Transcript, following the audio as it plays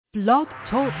Blog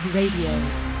Talk Radio.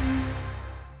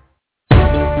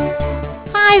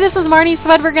 Hi, this is Marnie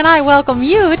Swedberg, and I welcome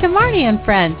you to Marnie and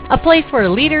Friends, a place where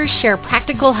leaders share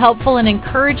practical, helpful, and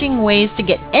encouraging ways to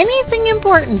get anything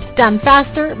important done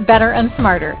faster, better, and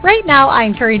smarter. Right now, I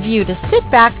encourage you to sit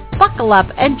back, buckle up,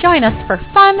 and join us for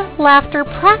fun, laughter,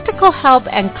 practical help,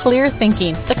 and clear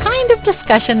thinking, the kind of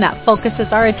discussion that focuses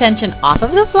our attention off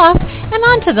of the fluff and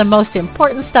onto the most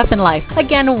important stuff in life.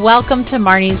 Again, welcome to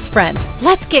Marnie's Friends.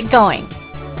 Let's get going.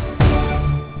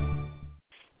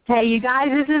 Hey, you guys,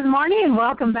 this is Marnie, and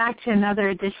welcome back to another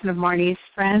edition of Marnie's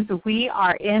Friends. We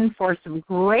are in for some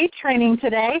great training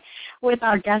today with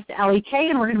our guest, Ellie Kay,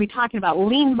 and we're going to be talking about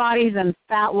lean bodies and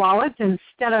fat wallets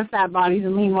instead of fat bodies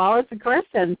and lean wallets, of course.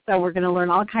 And so we're going to learn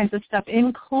all kinds of stuff,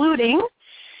 including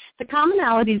the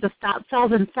commonalities of fat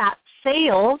cells and fat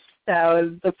sales.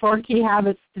 So the 4 key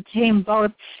habits to tame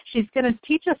both. She's going to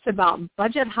teach us about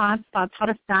budget hotspots, how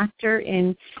to factor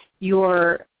in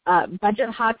your budget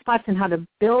hotspots and how to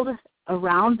build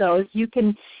around those. You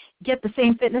can get the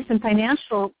same fitness and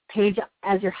financial page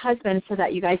as your husband so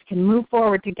that you guys can move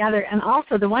forward together. And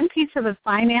also the one piece of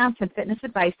finance and fitness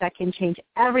advice that can change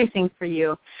everything for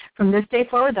you from this day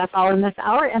forward. That's all in this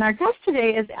hour. And our guest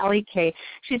today is Ellie Kay.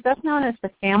 She's best known as the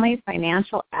family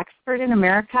financial expert in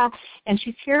America, and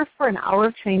she's here for an hour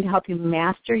of training to help you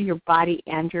master your body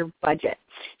and your budget.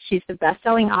 She's the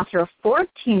best-selling author of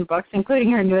 14 books, including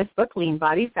her newest book, Lean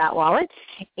Body, Fat Wallet,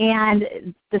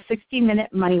 and the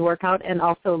 60-Minute Money Workout, and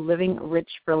also Living Rich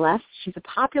for Less. She's a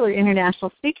popular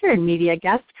international speaker and media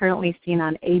guest, currently seen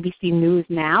on ABC News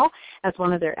Now as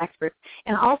one of their experts,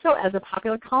 and also as a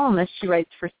popular columnist. She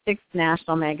writes for 6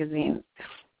 national magazines.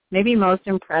 Maybe most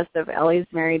impressive, Ellie's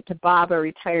married to Bob, a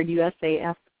retired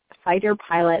USAF fighter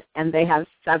pilot, and they have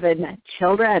 7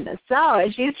 children. So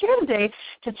she's here today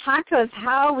to talk to us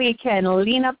how we can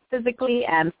lean up physically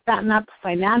and fatten up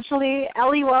financially.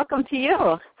 Ellie, welcome to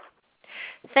you.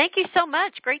 Thank you so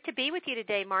much. Great to be with you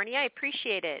today, Marnie. I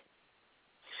appreciate it.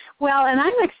 Well, and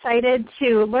I'm excited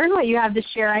to learn what you have to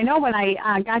share. I know when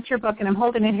I got your book, and I'm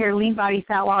holding it here, Lean Body,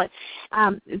 Fat Wallet,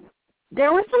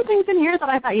 there were some things in here that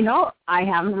I thought, I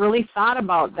haven't really thought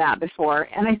about that before.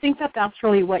 And I think that that's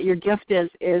really what your gift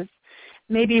is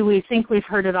maybe we think we've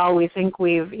heard it all. We think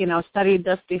we've, studied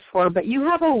this before. But you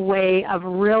have a way of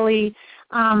really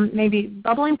maybe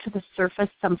bubbling to the surface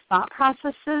some thought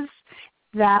processes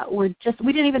that we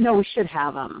didn't even know we should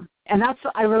have them. And that's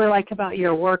what I really like about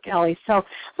your work, Ellie. So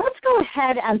let's go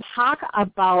ahead and talk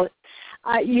about,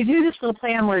 you do this little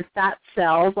play on word fat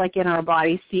cells, like in our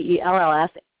body, CELLS,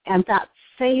 and fat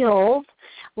sales,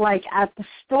 like at the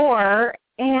store,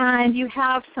 and you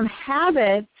have some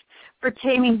habits for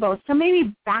taming both. So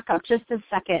maybe back up just a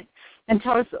second and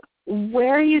tell us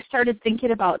where you started thinking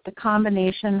about the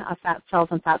combination of fat cells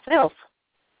and fat sales.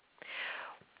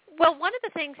 Well, one of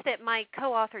the things that my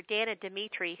co-author, Dana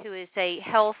Dimitri, who is a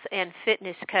health and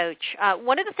fitness coach,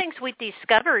 one of the things we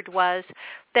discovered was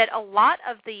that a lot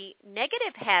of the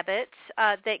negative habits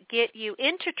that get you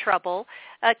into trouble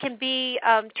can be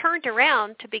turned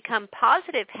around to become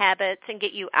positive habits and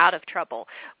get you out of trouble.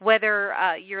 Whether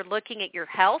you're looking at your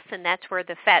health, and that's where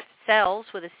the fat cells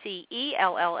with a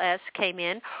CELLS came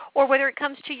in, or whether it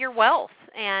comes to your wealth,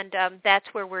 and that's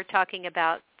where we're talking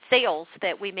about sales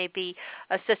that we may be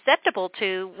susceptible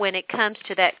to when it comes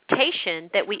to that temptation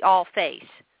that we all face.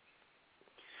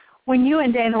 When you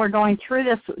and Dana were going through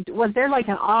this, was there like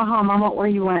an aha moment where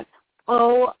you went,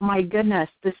 oh my goodness,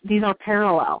 these are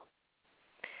parallel?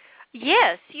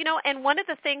 Yes, and one of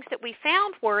the things that we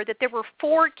found were that there were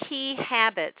 4 key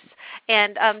habits,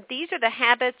 and these are the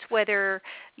habits whether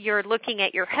you're looking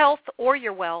at your health or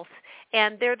your wealth,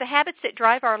 and they're the habits that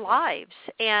drive our lives.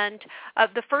 And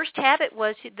the first habit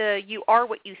was the you are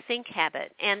what you think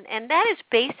habit, and that is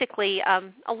basically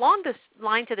along the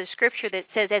lines of the scripture that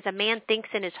says, as a man thinks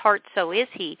in his heart, so is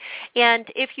he. And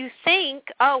if you think,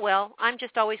 oh, well, I'm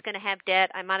just always going to have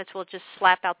debt, I might as well just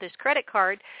slap out this credit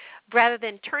card, rather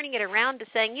than turning it around to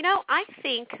saying, I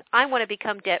think I want to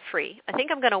become debt-free. I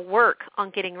think I'm going to work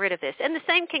on getting rid of this. And the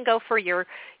same can go for your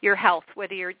health,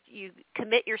 whether you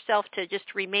commit yourself to just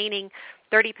remaining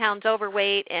 30 pounds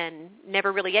overweight and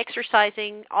never really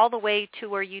exercising, all the way to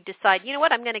where you decide,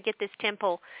 I'm going to get this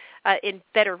temple in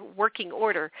better working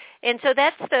order. And so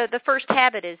that's the first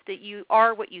habit, is that you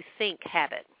are what you think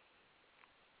habit.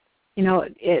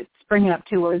 It's bringing up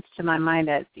 2 words to my mind.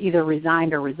 That's either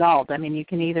resigned or resolved. I mean, you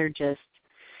can either just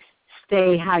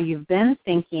stay how you've been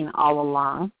thinking all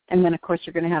along, and then, of course,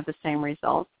 you're going to have the same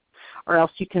results, or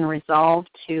else you can resolve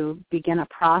to begin a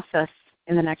process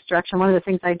in the next direction. One of the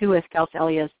things I do with Gals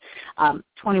Ellie is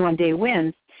 21-day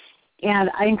wins,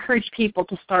 And I encourage people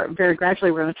to start very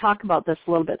gradually. We're going to talk about this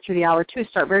a little bit through the hour, too.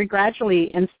 Start very gradually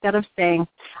instead of saying,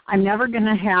 I'm never going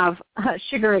to have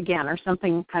sugar again or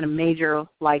something kind of major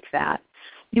like that.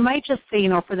 You might just say,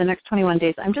 for the next 21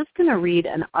 days, I'm just going to read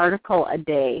an article a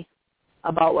day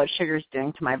about what sugar is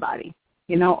doing to my body,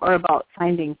 or about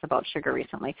findings about sugar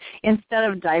recently, instead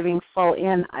of diving full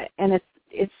in. And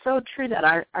it's so true that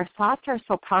our thoughts are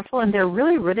so powerful, and they're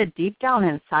really rooted deep down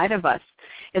inside of us.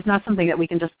 It's not something that we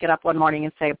can just get up one morning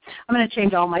and say, I'm going to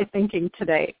change all my thinking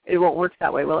today. It won't work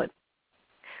that way, will it?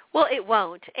 Well, it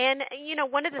won't. And,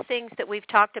 one of the things that we've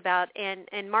talked about, and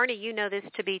Marnie, you know this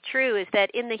to be true, is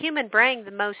that in the human brain,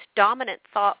 the most dominant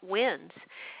thought wins.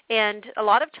 And a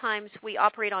lot of times we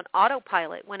operate on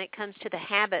autopilot when it comes to the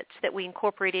habits that we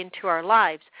incorporate into our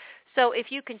lives. So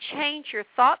if you can change your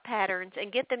thought patterns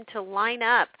and get them to line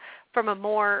up from a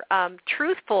more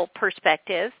truthful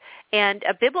perspective and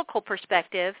a biblical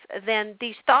perspective, then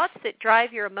these thoughts that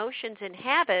drive your emotions and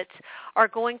habits are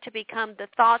going to become the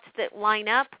thoughts that line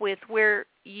up with where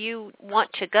you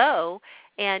want to go,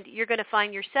 and you're going to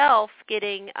find yourself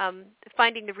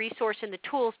finding the resource and the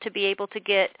tools to be able to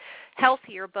get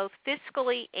healthier both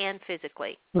fiscally and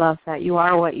physically. Love that. You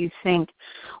are what you think.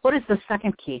 What is the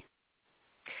second key?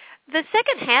 The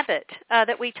second habit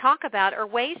that we talk about are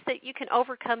ways that you can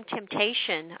overcome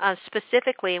temptation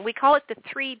specifically, and we call it the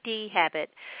 3D habit.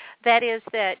 That is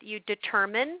that you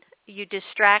determine, you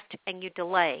distract, and you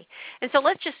delay. And so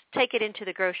let's just take it into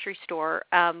the grocery store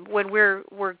when we're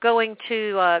going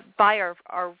to buy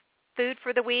our food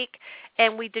for the week,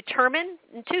 and we determine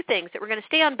two things, that we're going to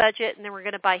stay on budget and then we're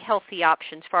going to buy healthy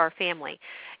options for our family.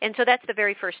 And so that's the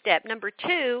very first step. Number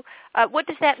two, what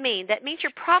does that mean? That means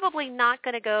you're probably not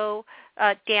going to go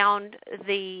down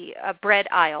the bread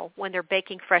aisle when they're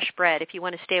baking fresh bread if you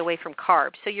want to stay away from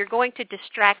carbs. So you're going to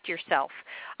distract yourself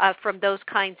from those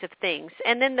kinds of things.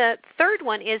 And then the third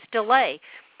one is delay.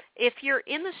 If you're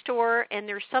in the store and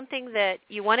there's something that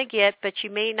you want to get, but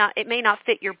it may not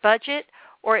fit your budget,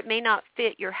 or it may not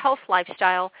fit your health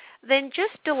lifestyle, then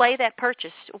just delay that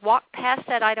purchase. Walk past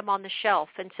that item on the shelf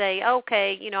and say,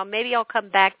 okay, maybe I'll come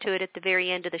back to it at the very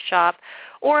end of the shop.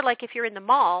 Or like if you're in the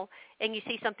mall and you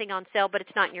see something on sale but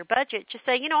it's not in your budget, just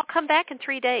say, I'll come back in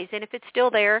 3 days, and if it's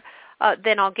still there,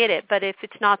 then I'll get it. But if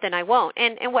it's not, then I won't.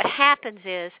 And what happens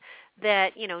is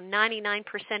that 99%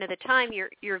 of the time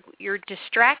you're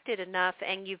distracted enough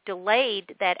and you've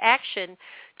delayed that action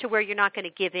to where you're not going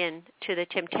to give in to the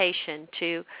temptation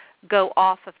to go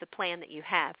off of the plan that you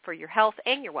have for your health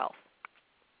and your wealth.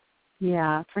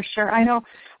 Yeah, for sure. I know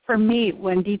for me,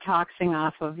 when detoxing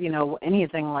off of,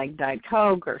 anything like Diet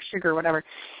Coke or sugar or whatever,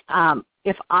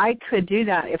 if I could do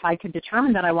that, if I could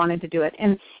determine that I wanted to do it,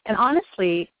 and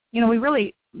honestly, we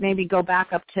really maybe go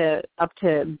back up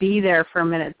to be there for a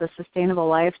minute, the sustainable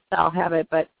lifestyle habit,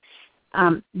 but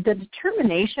the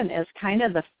determination is kind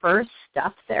of the first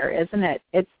step there, isn't it?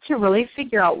 It's to really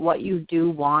figure out what you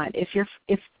do want.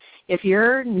 If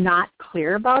you're not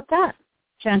clear about that,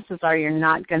 chances are you're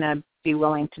not going to be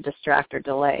willing to distract or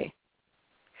delay.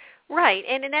 Right,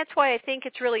 and that's why I think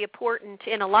it's really important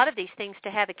in a lot of these things to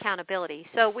have accountability.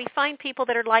 So we find people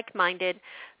that are like-minded.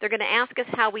 They're going to ask us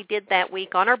how we did that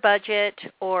week on our budget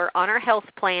or on our health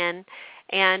plan,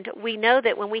 and we know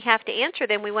that when we have to answer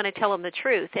them, we want to tell them the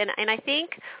truth. And I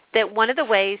think that one of the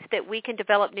ways that we can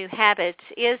develop new habits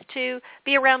is to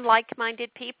be around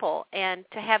like-minded people and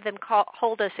to have them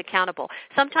hold us accountable.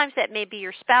 Sometimes that may be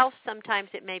your spouse. Sometimes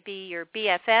it may be your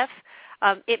BFF.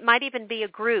 It might even be a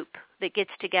group that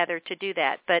gets together to do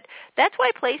that. But that's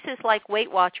why places like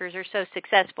Weight Watchers are so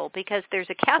successful, because there's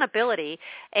accountability,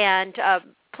 and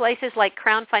places like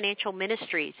Crown Financial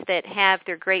Ministries that have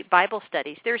their great Bible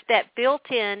studies. There's that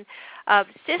built-in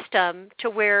system to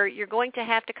where you're going to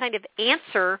have to kind of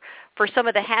answer for some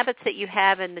of the habits that you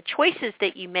have and the choices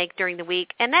that you make during the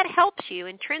week, and that helps you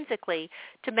intrinsically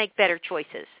to make better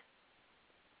choices.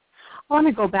 I want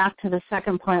to go back to the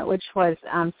second point, which was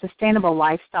sustainable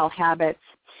lifestyle habits.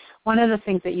 One of the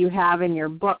things that you have in your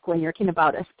book when you're talking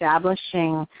about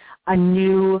establishing a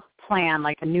new plan,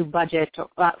 like a new budget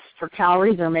for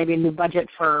calories or maybe a new budget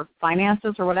for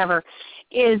finances or whatever,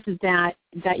 is that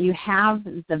you have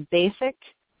the basic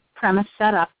premise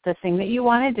set up, the thing that you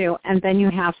want to do, and then you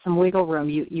have some wiggle room.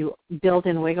 You build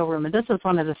in wiggle room. And this is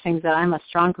one of the things that I'm a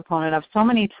strong proponent of. So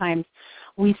many times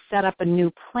we set up a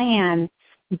new plan,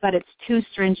 but it's too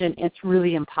stringent. It's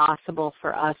really impossible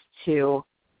for us to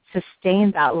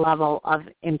sustain that level of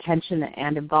intention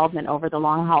and involvement over the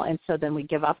long haul, and so then we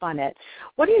give up on it.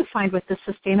 What do you find with the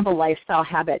sustainable lifestyle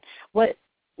habit? What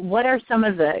are some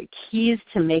of the keys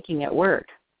to making it work?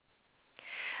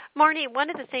 Marnie, one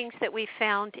of the things that we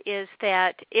found is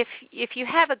that if you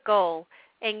have a goal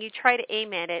and you try to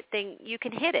aim at it, then you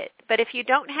can hit it. But if you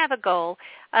don't have a goal,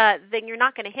 then you're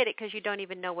not going to hit it because you don't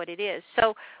even know what it is.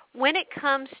 So when it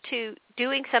comes to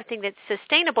doing something that's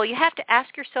sustainable, you have to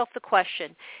ask yourself the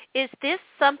question, is this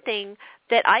something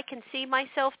that I can see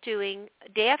myself doing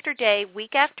day after day,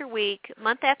 week after week,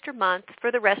 month after month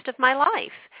for the rest of my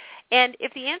life? And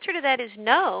if the answer to that is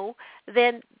no,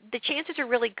 then the chances are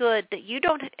really good that you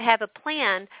don't have a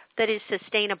plan that is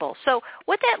sustainable. So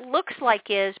what that looks like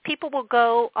is people will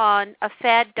go on a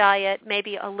fad diet,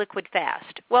 maybe a liquid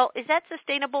fast. Well, is that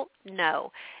sustainable?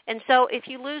 No. And so if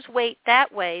you lose weight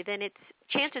that way, then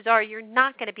chances are you're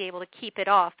not going to be able to keep it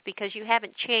off because you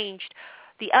haven't changed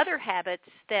the other habits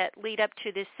that lead up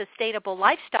to this sustainable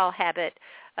lifestyle habit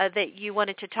that you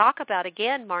wanted to talk about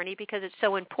again, Marnie, because it's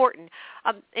so important.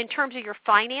 In terms of your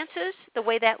finances, the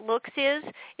way that looks is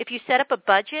if you set up a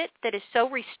budget that is so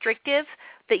restrictive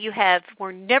that you have,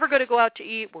 we're never going to go out to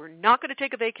eat, we're not going to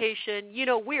take a vacation,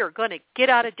 we are going to get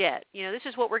out of debt. This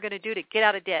is what we're going to do to get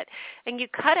out of debt. And you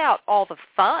cut out all the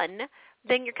fun,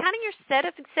 then you're kind of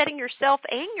setting yourself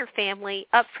and your family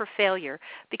up for failure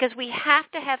because we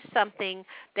have to have something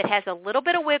that has a little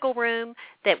bit of wiggle room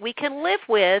that we can live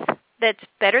with that's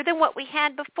better than what we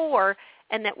had before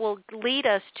and that will lead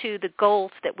us to the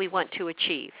goals that we want to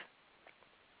achieve.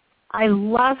 I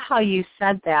love how you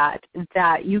said that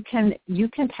you can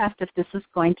test if this is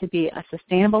going to be a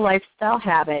sustainable lifestyle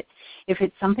habit, if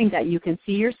it's something that you can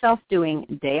see yourself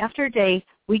doing day after day,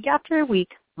 week after week,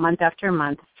 month after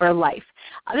month for life.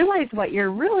 Otherwise, what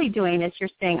you're really doing is you're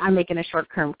saying, I'm making a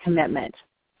short-term commitment.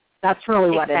 That's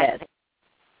really what it is.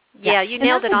 Yeah, you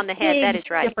nailed it on the head. That is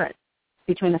right. Difference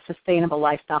between a sustainable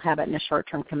lifestyle habit and a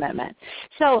short-term commitment.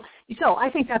 So I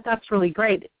think that's really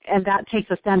great, and that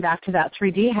takes us then back to that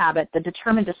 3D habit, the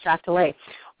determine, distract, delay.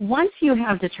 Once you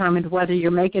have determined whether you're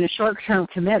making a short-term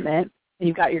commitment, and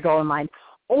you've got your goal in mind,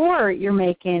 or you're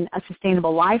making a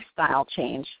sustainable lifestyle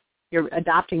change, you're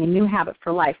adopting a new habit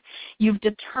for life, you've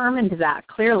determined that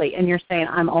clearly, and you're saying,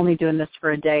 I'm only doing this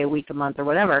for a day, a week, a month, or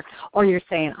whatever, or you're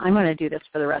saying, I'm going to do this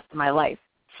for the rest of my life.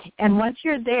 And once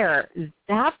you're there,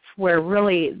 that's where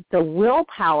really the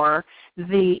willpower,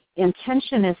 the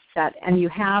intention is set, and you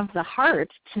have the heart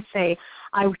to say,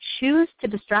 I choose to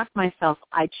distract myself,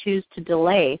 I choose to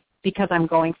delay because I'm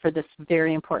going for this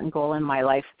very important goal in my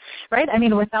life, right? I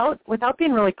mean, without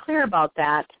being really clear about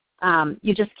that,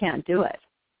 you just can't do it.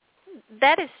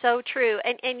 That is so true.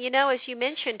 And as you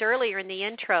mentioned earlier in the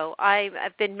intro,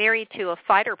 I've been married to a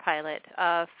fighter pilot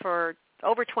for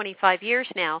over 25 years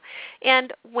now.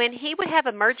 And when he would have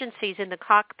emergencies in the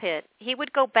cockpit, he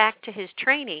would go back to his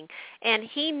training. And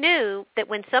he knew that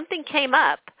when something came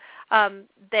up,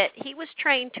 that he was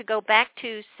trained to go back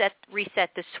to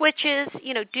reset the switches,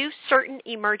 do certain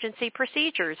emergency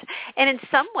procedures. And in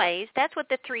some ways, that's what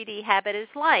the 3D habit is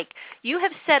like. You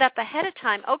have set up ahead of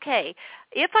time, okay,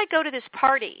 if I go to this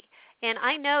party and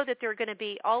I know that there are going to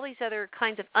be all these other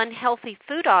kinds of unhealthy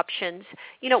food options,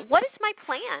 what is my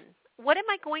plan? What am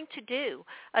I going to do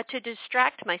to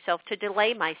distract myself, to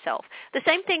delay myself? The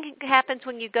same thing happens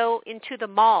when you go into the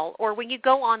mall or when you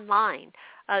go online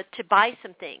to buy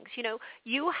some things.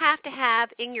 You have to have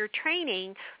in your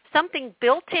training something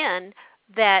built in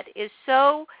that is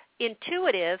so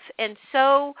intuitive and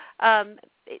so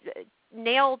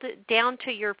nailed down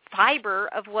to your fiber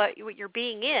of what your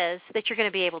being is that you're going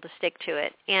to be able to stick to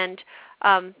it. And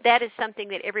that is something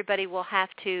that everybody will have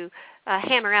to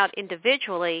hammer out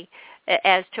individually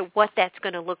as to what that's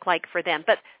going to look like for them.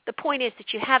 But the point is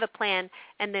that you have a plan,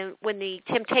 and then when the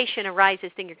temptation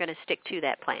arises, then you're going to stick to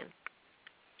that plan.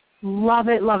 Love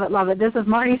it, love it, love it. This is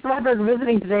Marnie Swedberg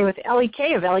visiting today with Ellie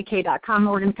Kay of LEK.com.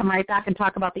 We're going to come right back and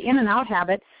talk about the in and out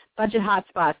habit, budget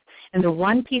hotspots, and the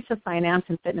one piece of finance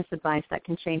and fitness advice that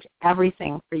can change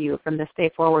everything for you from this day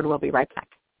forward. We'll be right back.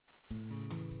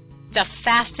 The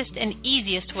fastest and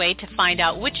easiest way to find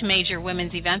out which major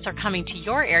women's events are coming to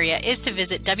your area is to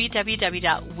visit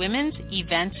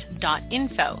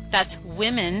www.womensevents.info. That's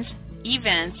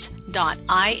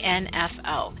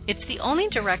womensevents.info. It's the only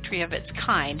directory of its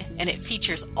kind, and it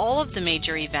features all of the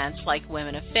major events like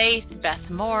Women of Faith, Beth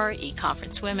Moore,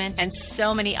 eConference Women, and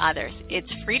so many others. It's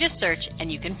free to search,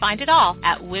 and you can find it all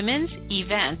at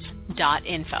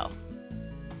womensevents.info.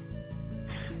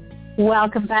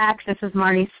 Welcome back. This is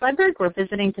Marnie Swedberg. We're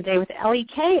visiting today with Ellie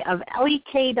Kay of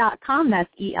LEK.com. That's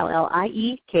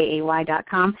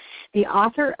ELLIEKAY.com, the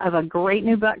author of a great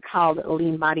new book called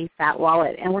Lean Body, Fat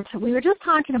Wallet. And we were just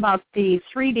talking about the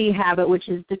 3D habit, which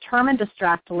is determine,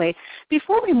 distract, delay.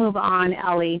 Before we move on,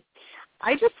 Ellie,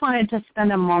 I just wanted to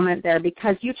spend a moment there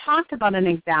because you talked about an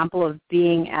example of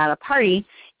being at a party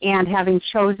and having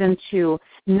chosen to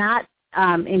not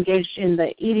engage in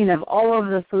the eating of all of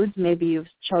the foods. Maybe you've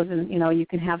chosen, you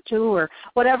can have two or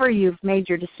whatever. You've made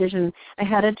your decision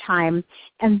ahead of time,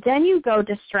 and then you go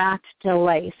distract,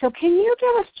 delay. So can you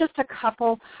give us just a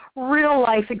couple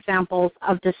real-life examples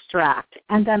of distract,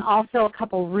 and then also a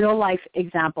couple real-life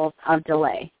examples of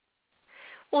delay?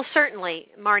 Well, certainly,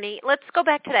 Marnie. Let's go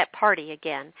back to that party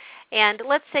again. And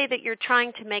let's say that you're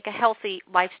trying to make a healthy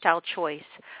lifestyle choice.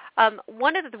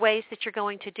 One of the ways that you're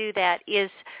going to do that is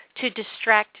to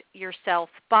distract yourself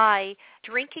by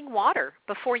drinking water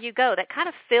before you go. That kind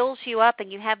of fills you up, and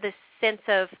you have this sense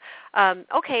of,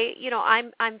 okay,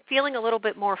 I'm feeling a little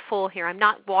bit more full here. I'm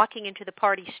not walking into the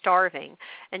party starving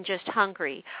and just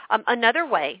hungry. Another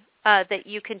way that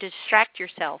you can distract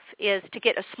yourself is to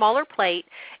get a smaller plate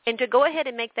and to go ahead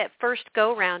and make that first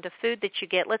go-round of food that you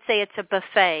get. Let's say it's a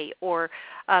buffet or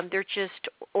they're just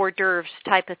hors d'oeuvres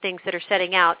type of things that are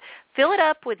setting out. Fill it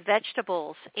up with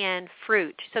vegetables and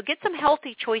fruit. So get some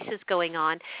healthy choices going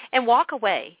on and walk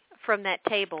away from that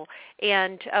table.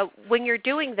 And when you're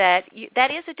doing that,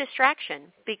 that is a distraction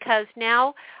because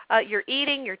now you're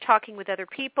eating, you're talking with other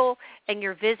people, and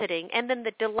you're visiting. And then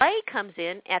the delay comes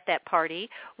in at that party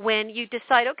when you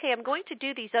decide, okay, I'm going to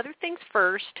do these other things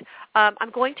first.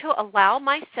 I'm going to allow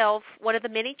myself one of the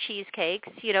mini cheesecakes.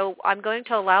 I'm going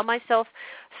to allow myself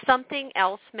something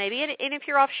else maybe. And if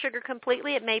you're off sugar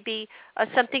completely, it may be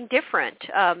something different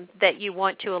that you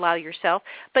want to allow yourself.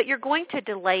 But you're going to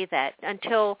delay that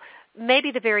until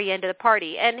maybe the very end of the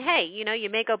party. And hey, you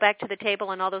may go back to the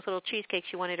table and all those little cheesecakes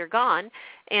you wanted are gone.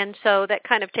 And so that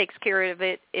kind of takes care of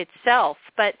it itself.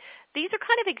 But these are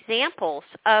kind of examples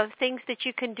of things that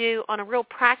you can do on a real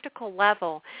practical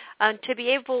level to be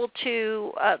able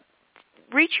to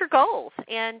reach your goals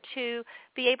and to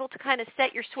be able to kind of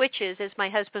set your switches, as my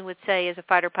husband would say as a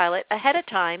fighter pilot, ahead of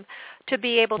time to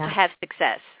be able to have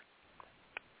success.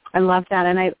 I love that.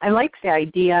 And I like the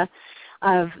idea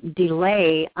of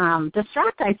delay.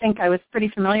 Distract, I think I was pretty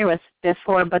familiar with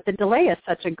before, but the delay is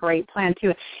such a great plan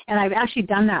too. And I've actually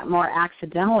done that more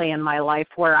accidentally in my life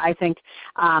where I think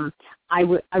I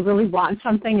really want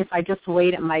something. If I just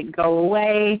wait, it might go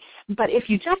away. But if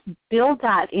you just build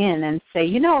that in and say,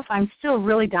 if I'm still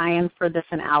really dying for this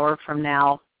an hour from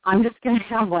now, I'm just going to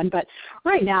have one. But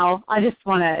right now, I just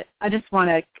want to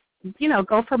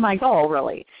go for my goal,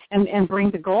 really, and bring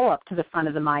the goal up to the front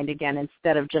of the mind again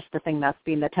instead of just the thing that's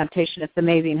being the temptation. It's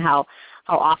amazing how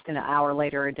often an hour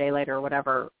later, a day later, or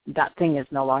whatever, that thing is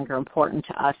no longer important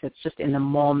to us. It's just in the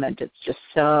moment. It's just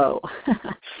so,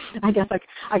 I guess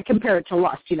I compare it to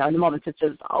lust. In the moments it's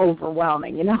just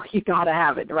overwhelming. You got to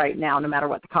have it right now no matter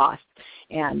what the cost.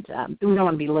 And we don't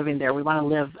want to be living there. We want to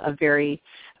live a very,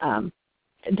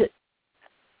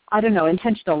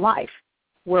 intentional life,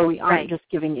 where we aren't just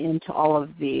giving in to all of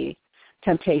the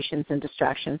temptations and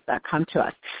distractions that come to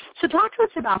us. So talk to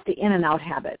us about the in and out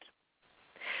habit.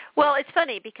 Well, it's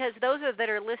funny because those that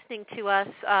are listening to us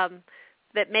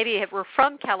that maybe were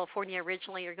from California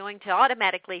originally are going to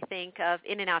automatically think of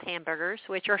In-N-Out hamburgers,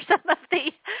 which are some of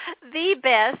the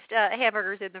best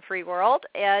hamburgers in the free world.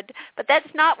 But that's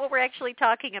not what we're actually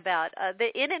talking about.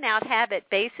 The In-N-Out habit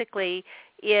basically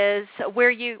is where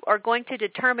you are going to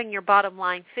determine your bottom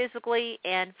line physically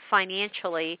and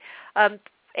financially.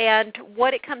 And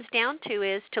what it comes down to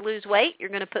is to lose weight, you're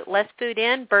going to put less food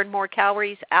in, burn more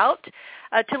calories out.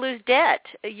 To lose debt,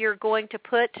 you're going to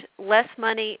put less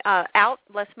money out,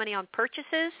 less money on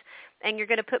purchases, and you're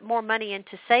going to put more money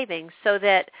into savings so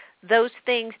that those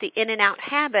things, the in and out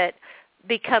habit,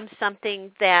 becomes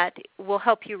something that will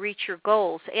help you reach your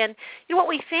goals. And what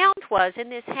we found was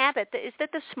in this habit is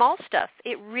that the small stuff,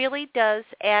 it really does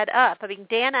add up. I mean,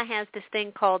 Dana has this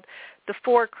thing called the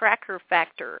 4 cracker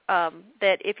factor,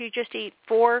 that if you just eat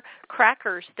 4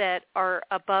 crackers that are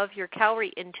above your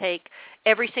calorie intake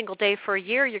every single day for a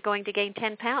year, you're going to gain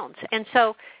 10 pounds. And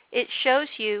so it shows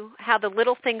you how the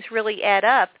little things really add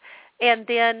up. And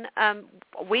then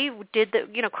we did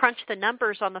crunched the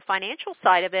numbers on the financial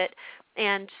side of it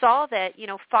and saw that,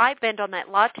 5 cents on that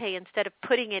latte instead of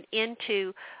putting it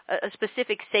into a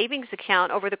specific savings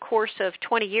account over the course of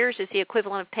 20 years is the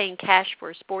equivalent of paying cash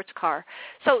for a sports car.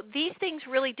 So these things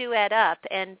really do add up,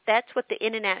 and that's what the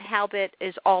in and out habit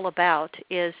is all about,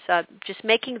 is just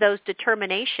making those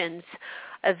determinations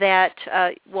that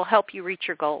will help you reach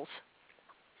your goals.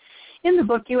 In the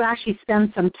book, you actually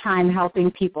spend some time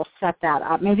helping people set that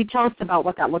up. Maybe tell us about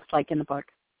what that looks like in the book.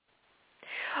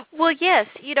 Well, yes.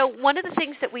 One of the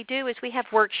things that we do is we have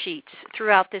worksheets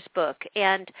throughout this book,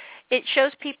 and it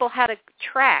shows people how to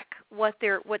track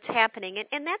what's happening,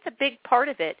 and that's a big part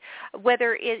of it.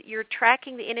 Whether you're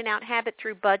tracking the in and out habit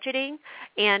through budgeting,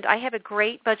 and I have a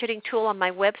great budgeting tool on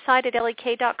my website at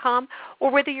LEK.com,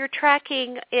 or whether you're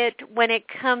tracking it when it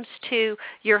comes to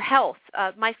your health.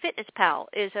 MyFitnessPal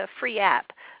is a free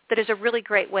app that is a really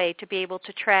great way to be able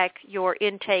to track your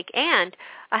intake and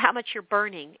how much you're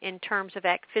burning in terms of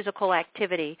physical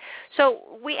activity. So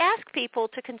we ask people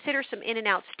to consider some in and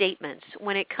out statements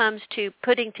when it comes to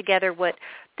putting together what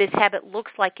this habit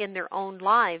looks like in their own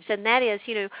lives, and that is,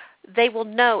 they will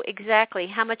know exactly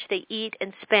how much they eat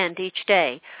and spend each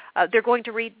day. They're going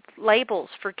to read labels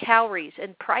for calories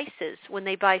and prices when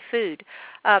they buy food.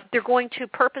 They're going to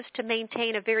purpose to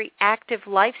maintain a very active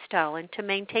lifestyle and to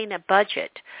maintain a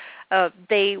budget.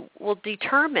 They will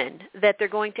determine that they're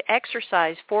going to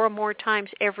exercise 4 or more times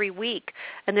every week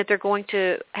and that they're going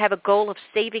to have a goal of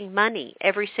saving money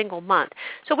every single month.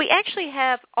 So we actually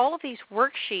have all of these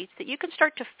worksheets that you can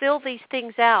start to fill these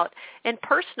things out and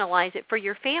personalize it for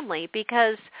your family,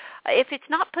 because if it's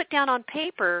not put down on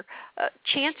paper,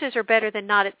 chances are better than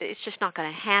not it's just not going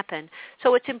to happen.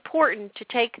 So it's important to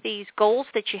take these goals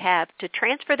that you have, to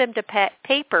transfer them to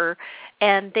paper,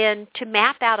 and then to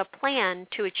map out a plan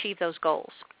to achieve those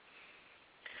goals.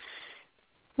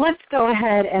 Let's go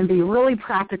ahead and be really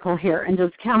practical here and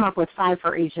just come up with 5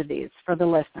 for each of these for the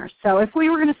listeners. So if we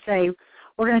were going to say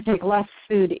we're going to take less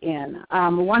food in,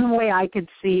 one way I could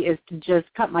see is to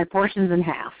just cut my portions in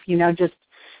half.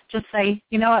 Just say,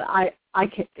 you know what, I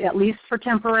can, at least for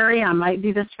temporary, I might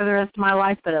do this for the rest of my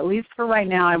life, but at least for right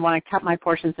now, I want to cut my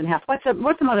portions in half. What's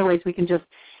some other ways we can just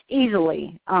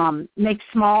easily make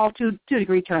small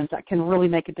 2-degree turns that can really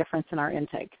make a difference in our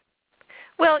intake?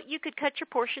 Well, you could cut your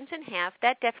portions in half.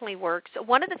 That definitely works.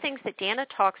 One of the things that Dana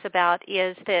talks about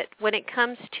is that when it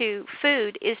comes to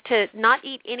food is to not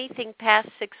eat anything past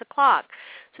 6 o'clock.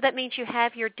 So that means you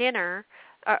have your dinner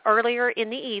earlier in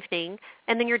the evening,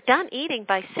 and then you're done eating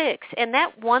by 6. And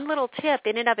that one little tip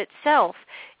in and of itself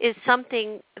is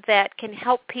something that can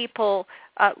help people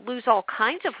lose all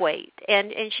kinds of weight.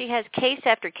 And she has case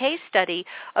after case study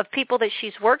of people that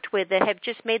she's worked with that have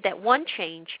just made that one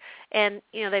change, and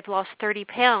they've lost 30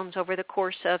 pounds over the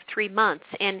course of 3 months,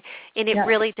 and it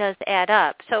really does add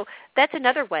up. So that's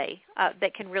another way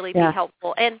that can really be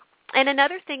helpful. And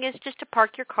another thing is just to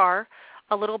park your car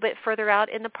a little bit further out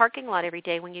in the parking lot every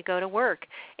day when you go to work,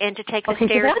 and to take the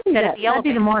stairs instead of the elevator. That'd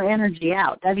be the more energy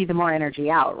out. That'd be the more energy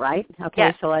out, right? Okay,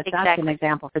 yes, so that's an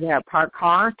example for there. Park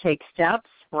car, take steps,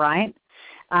 right?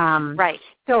 Right.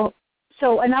 So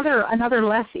another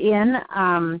less in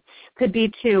could be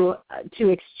to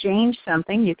exchange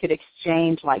something. You could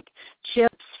exchange like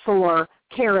chips for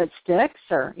carrot sticks,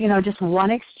 or just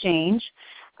one exchange.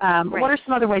 Right. What are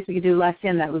some other ways we could do less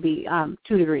in that would be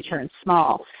 2-degree turns,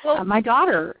 small? Well, my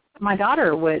daughter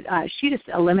would, she just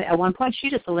at one point, she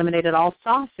just eliminated all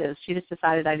sauces. She just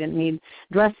decided I didn't need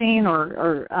dressing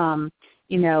or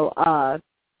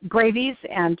gravies,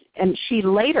 and she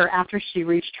later, after she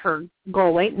reached her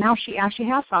goal weight, now she actually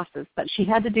has sauces, but she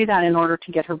had to do that in order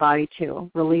to get her body to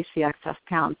release the excess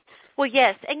pounds. Well,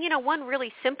 yes, and one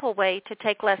really simple way to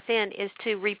take less in is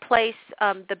to replace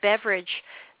the beverage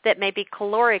that may be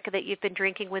caloric that you've been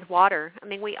drinking with water. I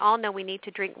mean, we all know we need to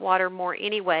drink water more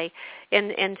anyway,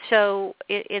 and so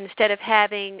instead of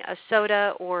having a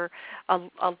soda or a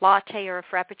latte or a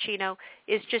frappuccino,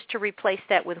 is just to replace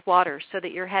that with water so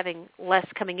that you're having less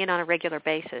coming in on a regular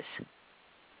basis.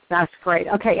 That's great.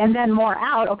 Okay, and then more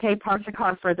out. Okay, park the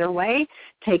car further away,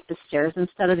 take the stairs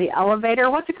instead of the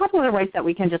elevator. What's a couple other ways that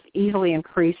we can just easily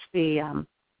increase the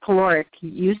caloric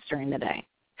use during the day?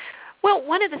 Well,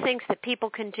 one of the things that people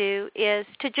can do is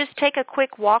to just take a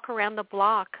quick walk around the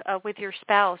block with your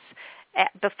spouse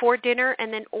before dinner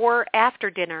and then or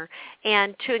after dinner,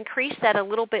 and to increase that a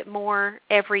little bit more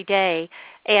every day.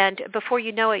 And before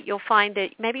you know it, you'll find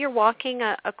that maybe you're walking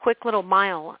a quick little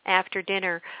mile after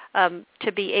dinner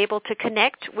to be able to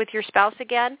connect with your spouse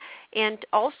again, and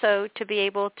also to be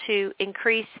able to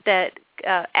increase that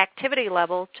activity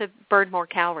level to burn more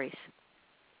calories.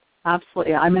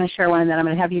 Absolutely. I'm going to share one, and then I'm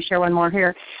going to have you share one more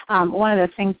here. One of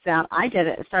the things that I did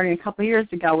starting a couple of years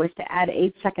ago was to add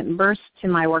 8-second bursts to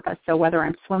my workout. So whether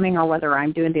I'm swimming or whether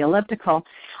I'm doing the elliptical,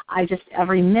 I just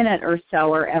every minute or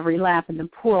so or every lap in the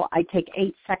pool, I take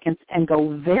 8 seconds and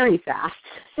go very fast.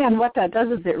 And what that does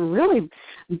is it really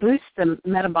boosts the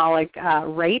metabolic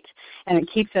rate, and it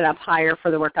keeps it up higher for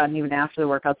the workout and even after the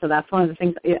workout. So that's one of the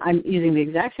things. I'm using the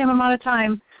exact same amount of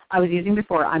time I was using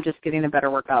before. I'm just getting a better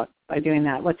workout by doing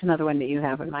that. What's another one that you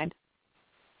have in mind?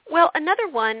 Well, another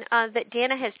one that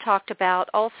Dana has talked about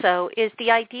also is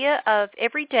the idea of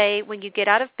every day when you get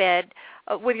out of bed,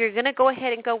 whether you're going to go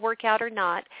ahead and go work out or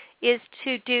not, is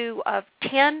to do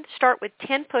start with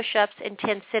 10 push-ups and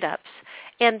 10 sit-ups,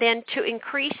 and then to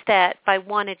increase that by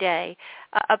one a day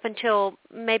up until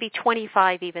maybe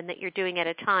 25 even that you're doing at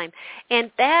a time.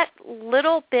 And that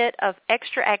little bit of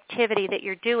extra activity that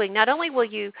you're doing, not only will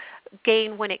you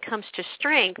gain when it comes to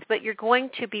strength, but you're going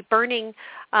to be burning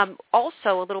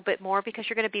also a little bit more because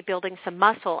you're going to be building some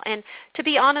muscle. And to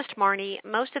be honest, Marnie,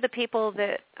 most of the people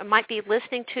that might be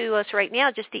listening to us right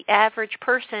now, just the average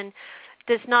person,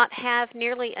 does not have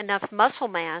nearly enough muscle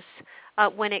mass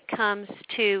when it comes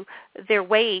to their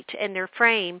weight and their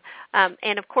frame.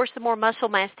 And, of course, the more muscle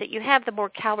mass that you have, the more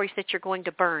calories that you're going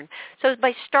to burn. So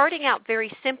by starting out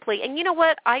very simply, and you know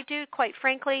what I do, quite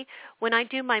frankly, when I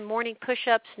do my morning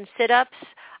push-ups and sit-ups,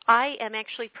 I am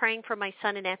actually praying for my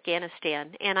son in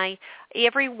Afghanistan, and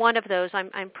every one of those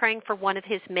I'm praying for one of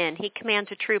his men. He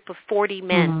commands a troop of 40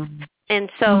 men, and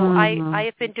so I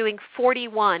have been doing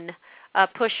 41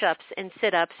 push-ups and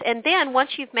sit-ups. And then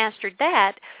once you've mastered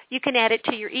that, you can add it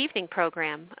to your evening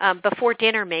program. Before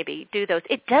dinner maybe, do those.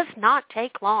 It does not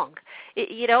take long.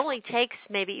 It only takes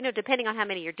maybe, depending on how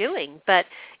many you're doing, but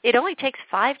it only takes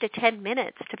 5 to 10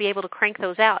 minutes to be able to crank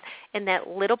those out. And that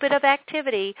little bit of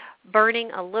activity,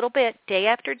 burning a little bit day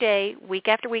after day, week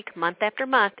after week, month after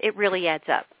month, it really adds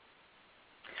up.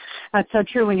 That's so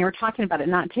true. When you were talking about it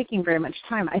not taking very much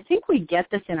time, I think we get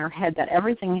this in our head that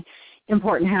everything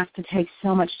important has to take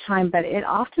so much time, but it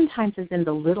oftentimes is in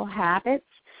the little habits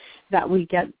that we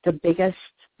get the biggest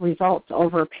results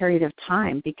over a period of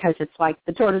time, because it's like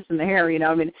the tortoise and the hare,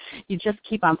 you just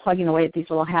keep on plugging away at these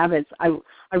little habits. I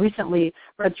recently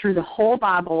read through the whole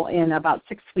Bible in about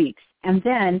 6 weeks, and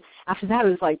then after that, I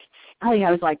was like,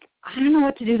 I don't know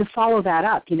what to do to follow that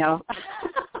up,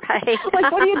 Right.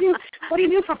 Like, what do you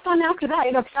do for fun after that?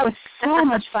 Because that was so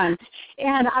much fun.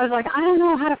 And I was like, I don't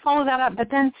know how to follow that up. But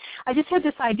then I just had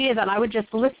this idea that I would just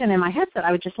listen in my headset.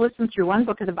 I would just listen through one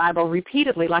book of the Bible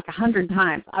repeatedly, like 100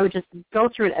 times. I would just go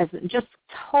through it as just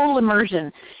total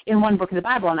immersion in one book of the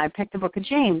Bible, and I picked the book of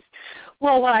James.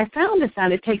 Well, what I found is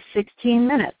that it takes 16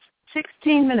 minutes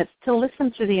to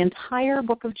listen to the entire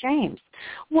book of James.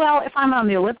 Well, if I'm on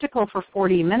the elliptical for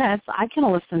 40 minutes, I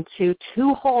can listen to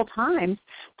 2 whole times,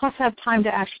 plus have time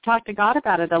to actually talk to God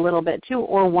about it a little bit too,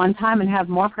 or one time and have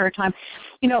more prayer time.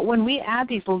 When we add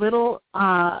these little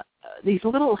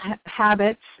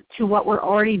habits to what we're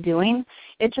already doing,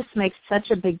 it just makes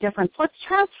such a big difference. Let's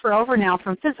transfer over now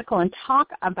from physical and talk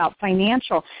about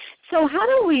financial. So how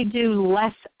do we do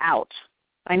less out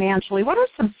financially? What are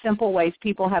some simple ways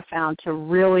people have found to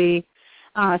really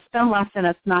spend less and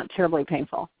it's not terribly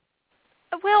painful?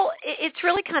 Well, it's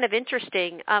really kind of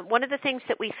interesting. One of the things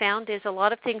that we found is a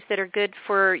lot of things that are good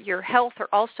for your health are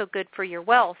also good for your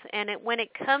wealth. And when it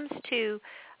comes to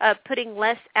putting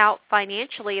less out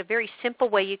financially, a very simple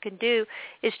way you can do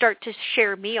is start to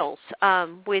share meals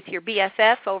with your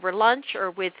BFF over lunch,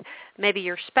 or with maybe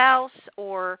your spouse,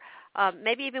 or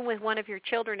maybe even with one of your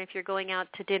children if you're going out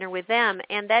to dinner with them,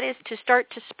 and that is to start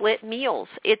to split meals.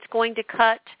 It's going to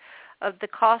cut the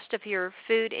cost of your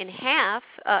food in half,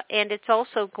 and it's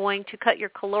also going to cut your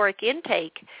caloric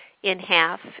intake in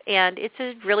half, and it's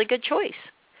a really good choice.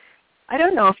 I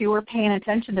don't know if you were paying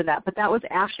attention to that, but that was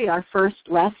actually our first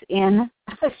less in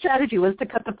strategy, was to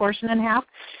cut the portion in half.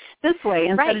 This way,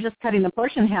 instead of just cutting the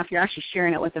portion in half, you're actually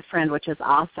sharing it with a friend, which is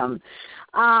awesome.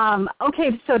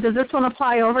 Okay, so does this one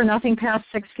apply over nothing past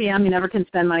 6 p.m.? You never can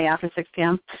spend money after 6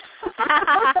 p.m.?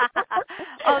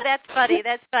 Oh, that's funny.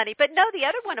 That's funny. But no, the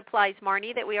other one applies,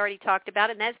 Marnie, that we already talked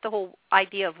about, and that's the whole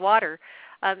idea of water.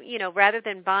 Rather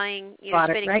than buying,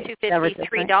 spending $2.50,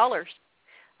 $3.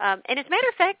 And as a matter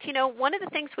of fact, one of the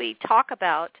things we talk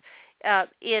about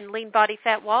in Lean Body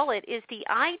Fat Wallet is the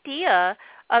idea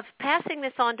of passing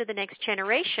this on to the next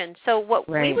generation. So what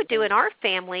we would do in our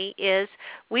family is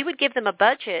we would give them a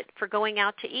budget for going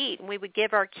out to eat, and we would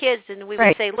give our kids, and we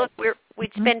would say, look,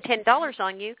 we'd spend $10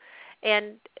 on you,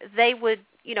 and they would,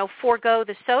 forego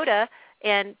the soda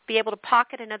and be able to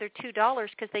pocket another $2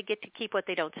 because they get to keep what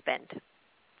they don't spend.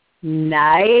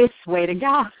 Nice. Way to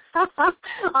go.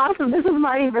 Awesome. This is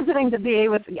Marnie visiting today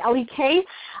with Ellie Kay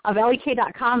of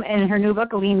LEK.com and her new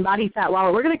book, Lean Body Fat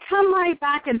Wallet. We're going to come right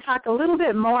back and talk a little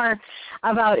bit more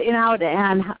about in-out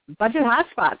and budget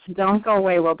hotspots. Don't go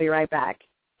away. We'll be right back.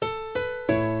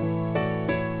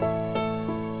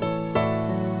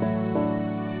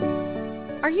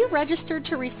 Are you registered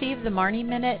to receive the Marnie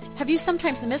Minute? Have you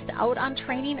sometimes missed out on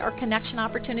training or connection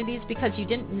opportunities because you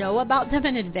didn't know about them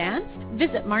in advance?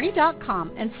 Visit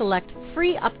Marnie.com and select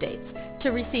free updates. to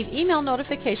receive email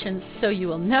notifications so you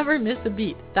will never miss a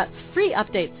beat. That's free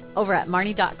updates over at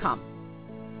Marnie.com.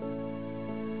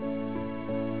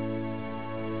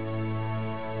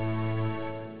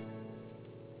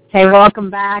 Hey, welcome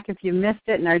back. If you missed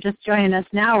it and are just joining us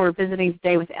now, we're visiting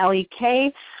today with Ellie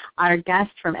Kay, our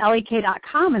guest from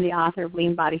elliekay.com and the author of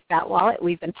Lean Body Fat Wallet.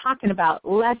 We've been talking about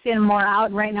less in, more out,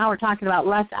 and right now we're talking about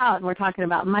less out, and we're talking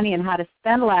about money and how to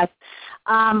spend less.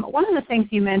 One of the things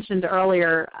you mentioned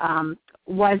earlier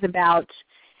was about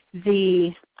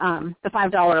the $5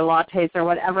 lattes or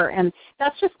whatever, and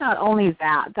that's just not only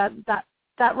that.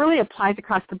 That really applies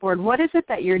across the board. What is it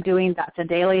that you're doing that's a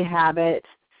daily habit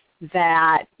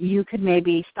that you could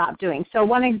maybe stop doing? So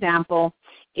one example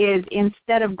is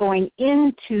instead of going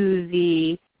into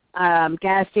the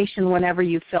gas station whenever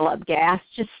you fill up gas,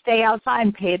 just stay outside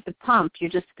and pay at the pump.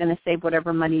 You're just going to save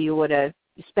whatever money you would have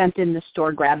spent in the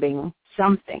store grabbing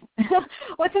something.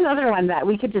 What's another one that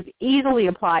we could just easily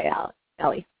apply out,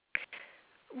 Ellie?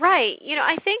 Right.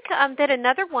 I think that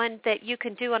another one that you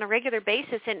can do on a regular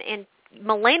basis, and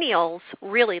millennials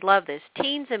really love this.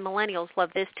 Teens and millennials love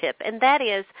this tip, and that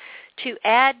is to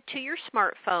add to your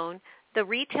smartphone the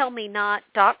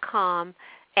RetailMeNot.com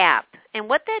app. And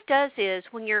what that does is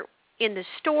when you're in the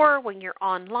store, when you're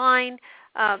online,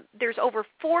 there's over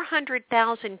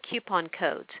 400,000 coupon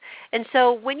codes. And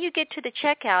so when you get to the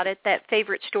checkout at that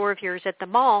favorite store of yours at the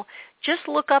mall, just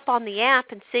look up on the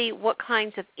app and see what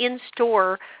kinds of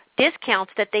in-store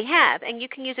discounts that they have, and you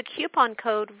can use a coupon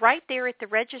code right there at the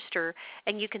register,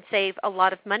 and you can save a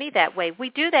lot of money that way. We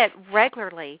do that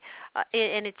regularly,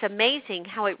 and it's amazing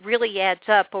how it really adds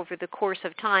up over the course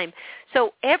of time.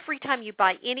 So every time you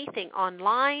buy anything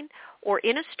online or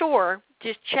in a store,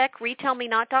 just check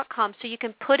RetailMeNot.com so you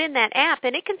can put in that app,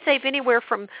 and it can save anywhere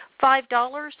from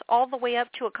 $5 all the way up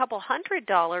to a couple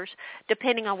 $100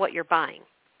 depending on what you're buying.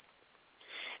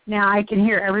 Now I can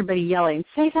hear everybody yelling,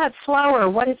 "Say that slower!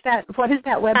 What is that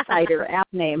website or app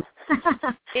name?"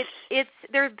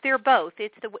 They're both.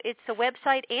 It's a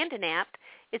website and an app.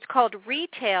 It's called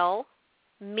Retail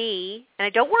Me, and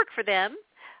I don't work for them,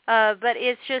 but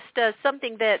it's just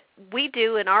something that we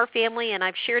do in our family, and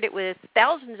I've shared it with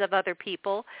thousands of other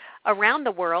people around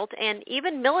the world, and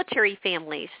even military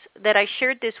families that I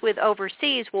shared this with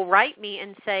overseas will write me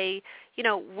and say,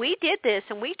 we did this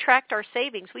and we tracked our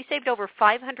savings. We saved over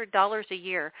 $500 a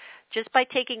year just by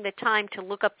taking the time to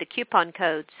look up the coupon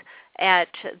codes at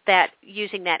that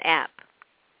using that app.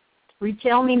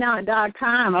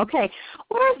 RetailMeNot.com. Okay.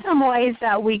 What are some ways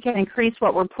that we can increase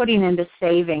what we're putting into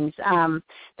savings?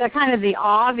 The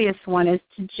obvious one is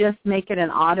to just make it an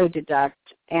auto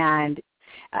deduct. And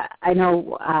I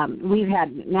know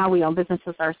now we own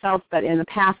businesses ourselves, but in the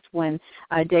past when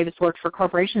David's worked for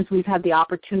corporations, we've had the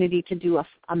opportunity to do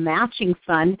a matching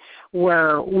fund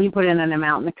where we put in an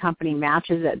amount and the company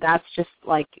matches it. That's just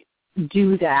like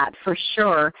do that for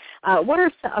sure. What are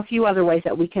a few other ways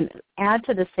that we can add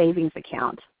to the savings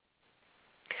account?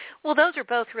 Well, those are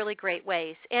both really great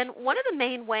ways. And one of the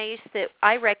main ways that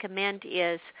I recommend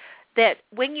is that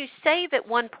when you save at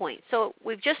one point, so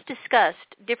we've just discussed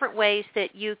different ways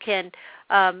that you can,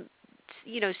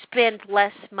 spend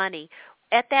less money.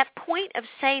 At that point of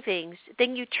savings,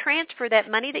 then you transfer that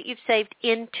money that you've saved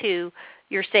into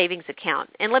your savings account.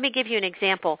 And let me give you an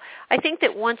example. I think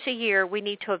that once a year we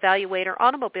need to evaluate our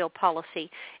automobile policy.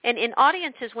 And in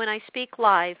audiences when I speak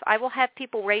live, I will have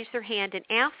people raise their hand and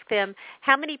ask them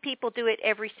how many people do it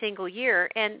every single year.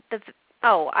 And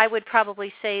I would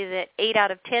probably say that 8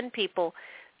 out of 10 people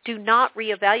do not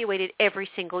reevaluate it every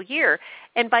single year.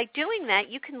 And by doing that,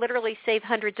 you can literally save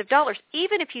hundreds of dollars,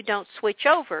 even if you don't switch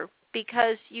over,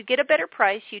 because you get a better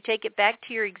price, you take it back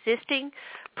to your existing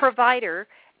provider,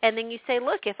 and then you say,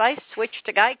 look, if I switch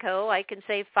to Geico, I can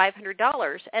save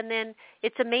 $500. And then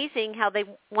it's amazing how they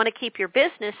want to keep your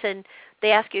business, and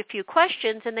they ask you a few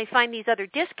questions, and they find these other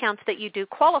discounts that you do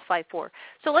qualify for.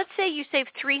 So let's say you save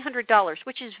 $300,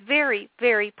 which is very,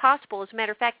 very possible. As a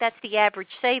matter of fact, that's the average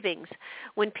savings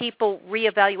when people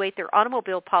reevaluate their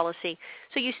automobile policy.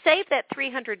 So you save that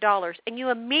 $300, and you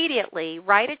immediately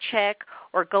write a check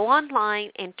or go online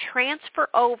and transfer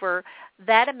over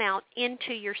that amount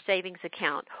into your savings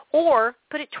account, or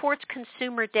put it towards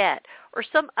consumer debt or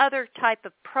some other type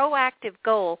of proactive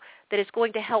goal that is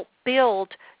going to help build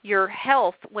your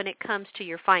health when it comes to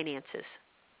your finances.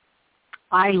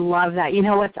 I love that. You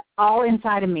know what's all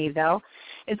inside of me, though,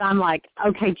 is I'm like,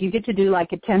 okay, do you get to do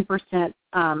like a 10%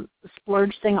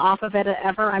 splurge thing off of it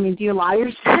ever? I mean, do you allow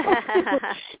yourself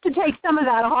to take some of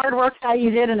that hard work that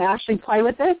you did and actually play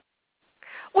with it?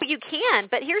 Well, you can,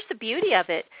 but here's the beauty of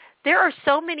it. There are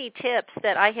so many tips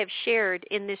that I have shared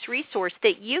in this resource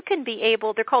that you can be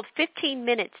able, they're called 15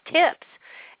 minutes tips,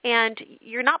 and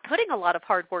you're not putting a lot of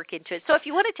hard work into it. So if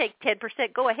you want to take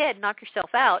 10%, go ahead and knock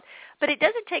yourself out. But it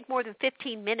doesn't take more than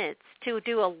 15 minutes to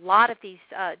do a lot of these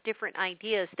different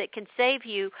ideas that can save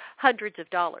you hundreds of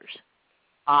dollars.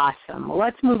 Awesome. Well,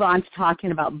 let's move on to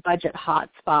talking about budget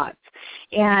hotspots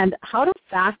and how to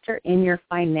factor in your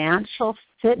financial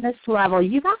fitness level.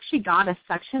 You've actually got a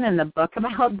section in the book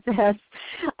about this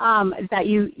that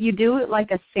you do like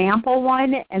a sample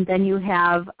one, and then you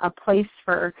have a place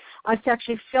for us to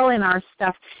actually fill in our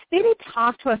stuff. Maybe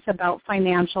talk to us about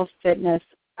financial fitness.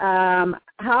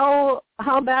 How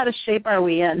bad a shape are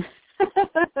we in?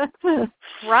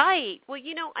 Right. Well,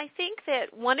 I think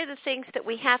that one of the things that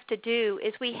we have to do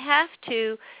is we have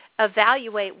to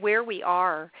evaluate where we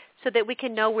are so that we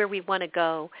can know where we want to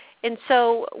go. And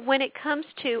so when it comes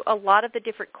to a lot of the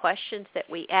different questions that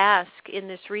we ask in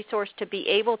this resource to be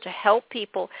able to help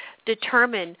people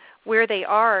determine where they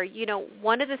are,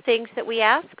 one of the things that we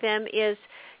ask them is,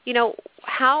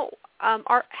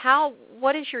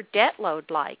 what is your debt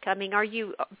load like? I mean, are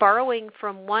you borrowing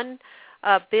from one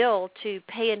bill to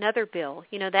pay another bill?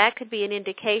 That could be an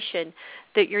indication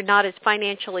that you're not as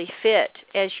financially fit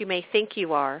as you may think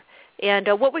you are. And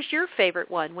what was your favorite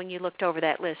one when you looked over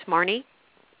that list, Marnie?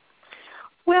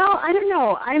 Well, I don't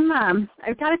know.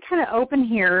 I've got it kind of open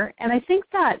here, and I think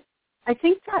that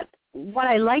what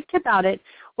I liked about it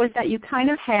was that you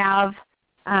kind of have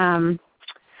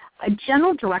a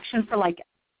general direction for like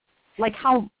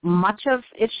how much of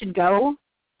it should go,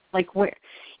 like where,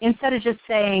 instead of just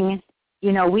saying,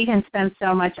 we can spend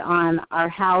so much on our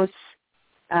house,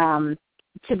 to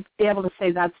be able to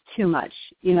say that's too much,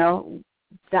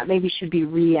 that maybe should be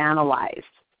reanalyzed.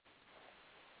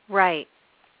 Right.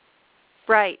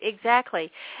 Right,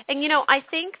 exactly. And, I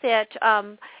think that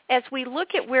as we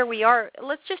look at where we are,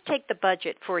 let's just take the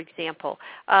budget, for example.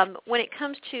 When it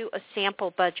comes to a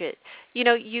sample budget,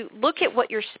 you look at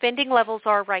what your spending levels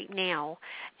are right now,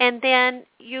 and then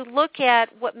you look at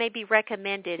what may be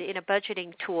recommended in a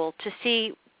budgeting tool to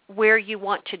see where you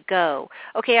want to go.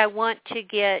 Okay, I want to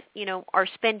get, our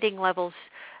spending levels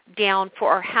down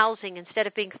for our housing. Instead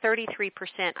of being 33%,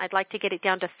 I'd like to get it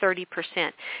down to 30%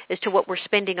 as to what we're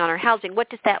spending on our housing. What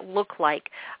does that look like?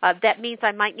 That means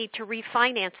I might need to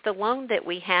refinance the loan that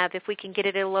we have if we can get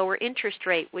it at a lower interest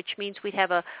rate, which means we'd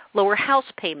have a lower house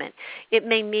payment. It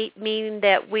may mean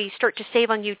that we start to save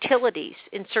on utilities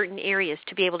in certain areas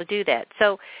to be able to do that.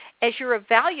 So as you're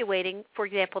evaluating, for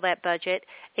example, that budget,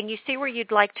 and you see where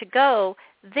you'd like to go,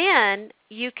 then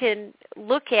you can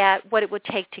look at what it would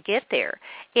take to get there.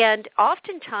 And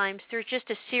oftentimes there's just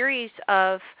a series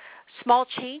of small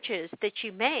changes that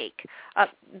you make.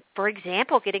 For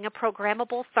example, getting a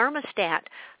programmable thermostat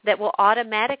that will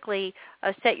automatically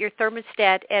set your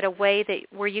thermostat at a way that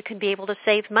where you can be able to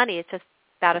save money. It's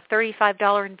about a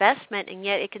 $35 investment, and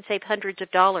yet it can save hundreds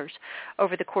of dollars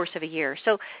over the course of a year.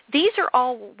 So these are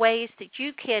all ways that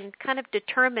you can kind of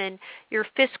determine your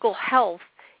fiscal health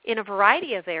in a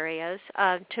variety of areas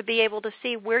to be able to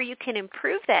see where you can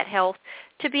improve that health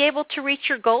to be able to reach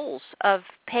your goals of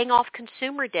paying off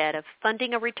consumer debt, of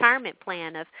funding a retirement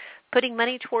plan, of putting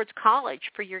money towards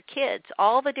college for your kids,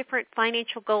 all the different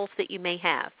financial goals that you may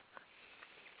have.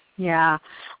 Yeah,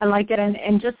 I like it.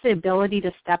 And just the ability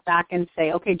to step back and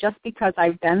say, okay, just because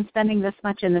I've been spending this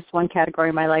much in this one category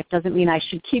of my life doesn't mean I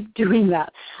should keep doing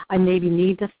that. I maybe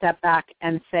need to step back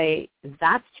and say,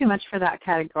 that's too much for that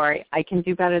category. I can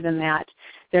do better than that.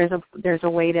 There's a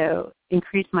way to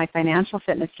increase my financial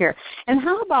fitness here. And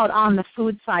how about on the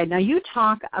food side? Now you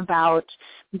talk about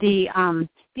the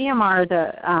BMR,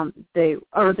 the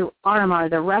RMR,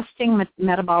 the resting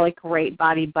metabolic rate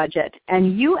body budget,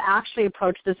 and you actually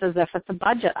approach this as if it's a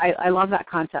budget. I love that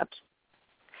concept.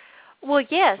 Well,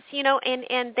 yes,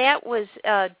 and that was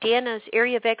Dana's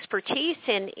area of expertise,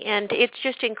 and it's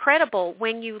just incredible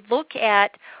when you look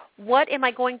at what am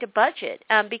I going to budget,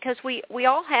 because we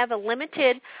all have a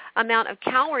limited amount of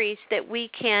calories that we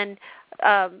can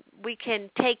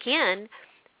take in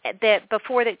that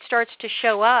before it starts to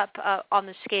show up on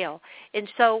the scale. And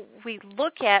so we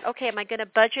look at, okay, am I going to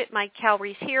budget my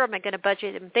calories here? Am I going to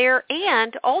budget them there?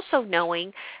 And also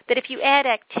knowing that if you add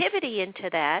activity into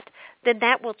that, then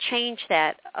that will change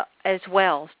that as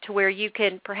well to where you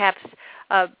can perhaps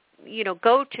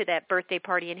go to that birthday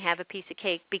party and have a piece of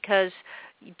cake because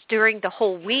during the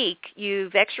whole week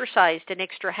you've exercised an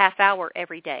extra half hour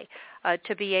every day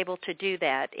to be able to do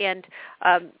that. And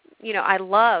I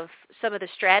love some of the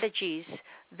strategies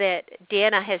that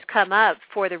Dana has come up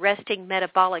for the resting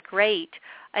metabolic rate.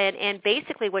 And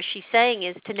basically what she's saying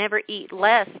is to never eat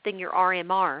less than your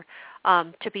RMR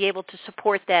to be able to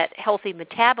support that healthy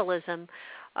metabolism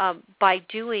by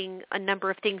doing a number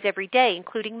of things every day,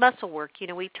 including muscle work.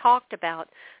 We talked about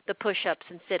the push-ups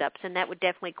and sit-ups, and that would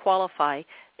definitely qualify.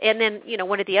 And then,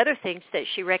 one of the other things that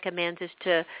she recommends is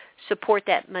to support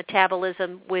that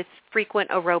metabolism with frequent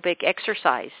aerobic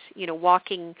exercise,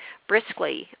 walking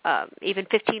briskly, even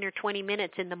 15 or 20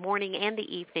 minutes in the morning and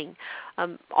the evening,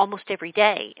 almost every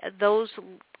day. Those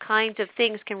kinds of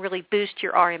things can really boost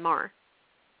your RMR.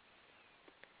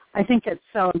 I think it's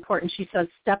so important. She says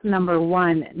step number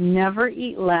 1, never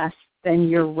eat less than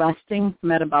your resting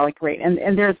metabolic rate.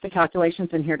 And there's the calculations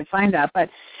in here to find that. But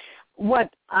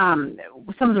what some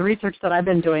of the research that I've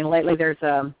been doing lately, there's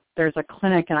a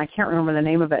clinic, and I can't remember the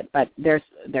name of it, but there's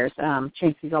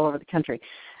changes all over the country,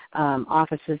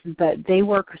 offices, but they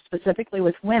work specifically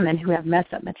with women who have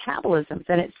messed up metabolisms.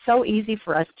 And it's so easy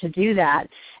for us to do that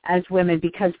as women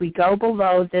because we go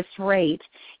below this rate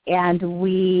and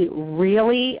we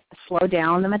really slow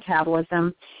down the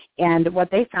metabolism. And what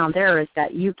they found there is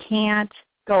that you can't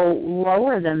go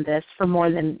lower than this for more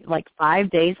than 5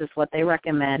 days is what they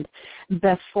recommend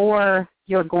before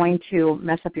you're going to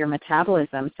mess up your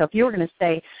metabolism. So if you were going to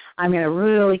say, I'm going to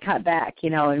really cut back,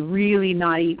 and really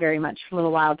not eat very much for a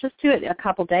little while, just do it a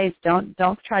couple days. Don't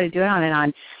try to do it on and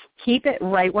on. Keep it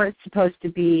right where it's supposed to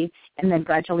be, and then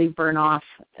gradually burn off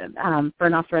the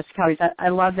rest of the calories. I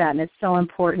love that, and it's so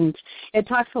important. It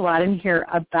talks a lot in here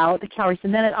about the calories,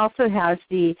 and then it also has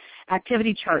the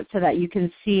activity chart so that you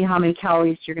can see how many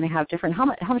calories you're going to have different, how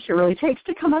much it really takes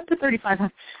to come up to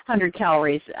 3,500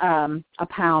 calories a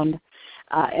pound.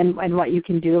 And what you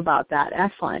can do about that.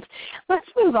 Excellent. Let's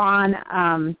move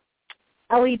on,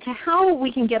 Ellie, to how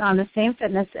we can get on the same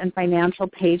fitness and financial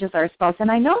page as our spouse. And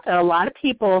I know that a lot of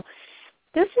people,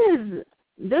 this is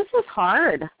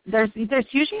hard. There's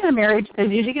usually in a marriage,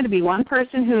 there's usually going to be one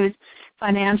person who's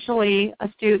financially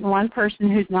astute and one person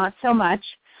who's not so much.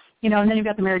 And then you've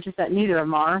got the marriages that neither of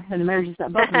them are, and the marriages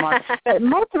that both of them are. But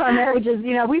most of our marriages,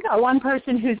 we've got one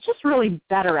person who's just really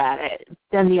better at it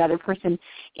than the other person.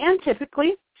 And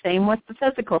typically, same with the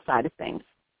physical side of things.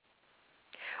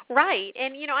 Right.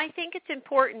 And, I think it's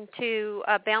important to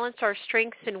balance our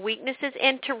strengths and weaknesses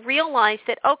and to realize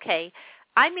that, okay,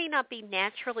 I may not be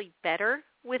naturally better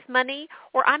with money,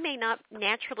 or I may not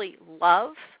naturally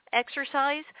love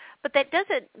exercise, but that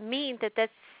doesn't mean that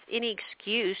that's any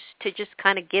excuse to just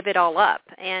kind of give it all up.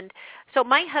 And so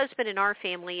my husband in our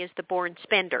family is the born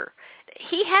spender.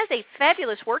 He has a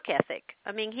fabulous work ethic.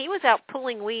 I mean, he was out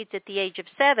pulling weeds at the age of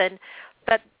 7,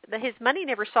 but his money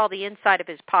never saw the inside of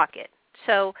his pocket.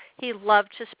 So he loved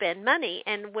to spend money.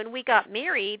 And when we got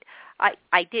married,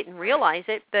 I didn't realize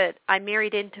it, but I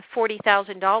married into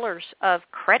 $40,000 of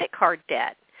credit card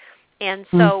debt. And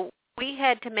so we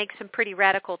had to make some pretty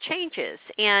radical changes.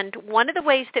 And one of the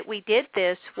ways that we did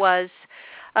this was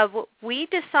we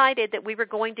decided that we were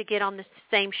going to get on the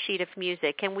same sheet of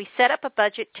music, and we set up a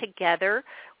budget together.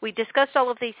 We discussed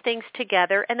all of these things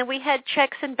together, and then we had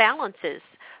checks and balances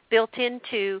built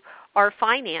into our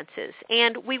finances,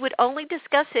 and we would only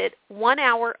discuss it 1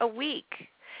 hour a week.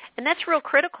 And that's real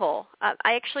critical. I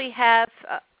actually have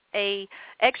a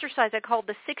exercise I call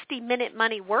the 60-minute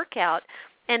money workout,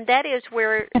 and that is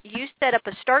where you set up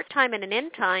a start time and an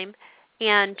end time,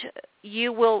 and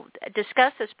you will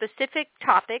discuss a specific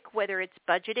topic, whether it's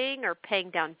budgeting or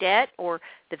paying down debt or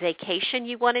the vacation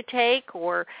you want to take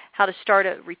or how to start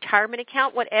a retirement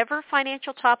account, whatever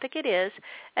financial topic it is,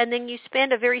 and then you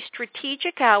spend a very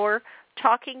strategic hour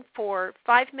talking for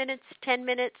 5 minutes, 10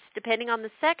 minutes, depending on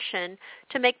the section,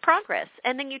 to make progress.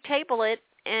 And then you table it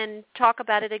and talk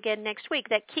about it again next week.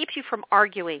 That keeps you from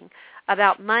arguing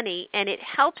about money, and it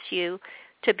helps you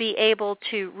to be able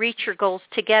to reach your goals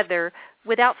together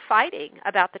without fighting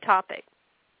about the topic.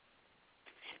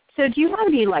 So do you have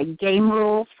any game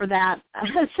rules for that?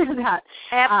 So that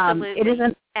absolutely. It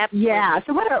isn't. Absolutely. Yeah.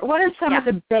 So what are some of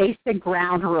the basic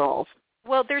ground rules?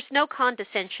 Well, there's no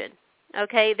condescension.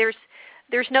 Okay,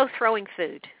 there's no throwing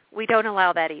food. We don't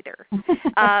allow that either.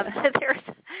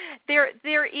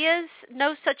 There is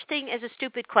no such thing as a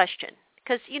stupid question,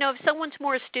 because if someone's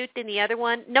more astute than the other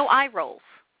one, no eye rolls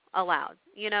allowed.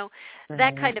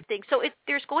 That kind of thing. So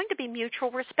there's going to be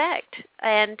mutual respect,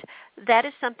 and that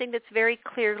is something that's very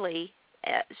clearly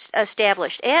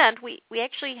established. And we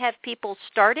actually have people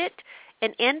start it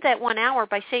and end that 1 hour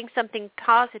by saying something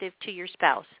positive to your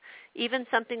spouse. Even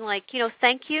something like,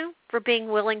 thank you for being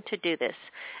willing to do this.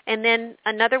 And then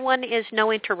another one is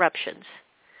no interruptions.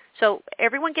 So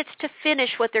everyone gets to finish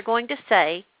what they're going to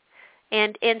say,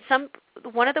 And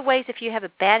one of the ways, if you have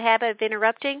a bad habit of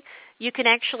interrupting, you can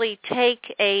actually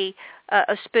take a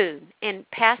spoon and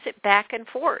pass it back and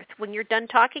forth. When you're done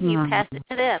talking, you pass it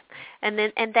to them,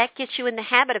 and that gets you in the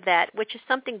habit of that, which is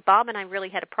something Bob and I really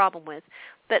had a problem with.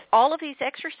 But all of these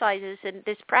exercises and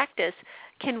this practice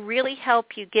can really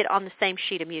help you get on the same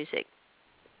sheet of music.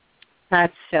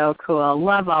 That's so cool.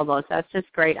 Love all those. That's just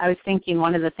great. I was thinking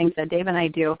one of the things that Dave and I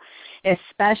do,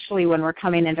 especially when we're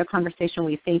coming into a conversation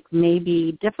we think may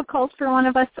be difficult for one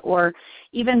of us, or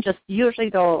even just usually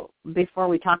though before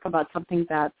we talk about something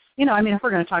that's, if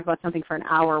we're going to talk about something for an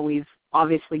hour, we've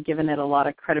obviously given it a lot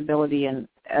of credibility and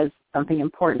as something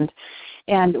important.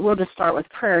 And we'll just start with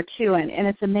prayer too. And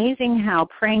it's amazing how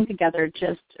praying together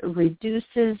just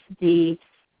reduces the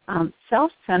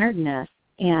self-centeredness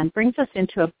and brings us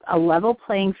into a level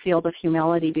playing field of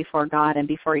humility before God and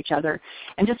before each other,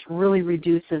 and just really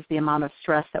reduces the amount of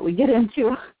stress that we get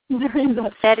into during the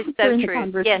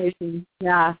conversation. Yes.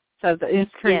 Yeah, so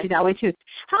it's crazy that way too.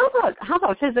 How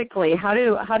about physically? How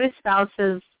do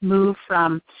spouses move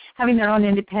from having their own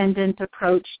independent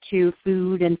approach to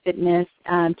food and fitness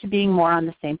to being more on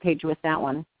the same page with that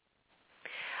one?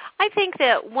 I think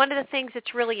that one of the things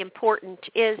that's really important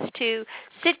is to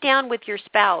sit down with your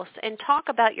spouse and talk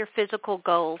about your physical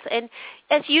goals. And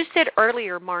as you said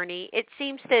earlier, Marnie, it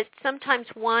seems that sometimes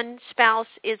one spouse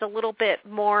is a little bit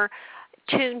more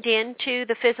tuned into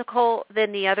the physical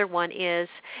than the other one is.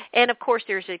 And, of course,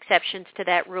 there's exceptions to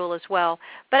that rule as well.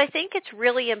 But I think it's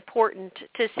really important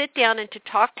to sit down and to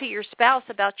talk to your spouse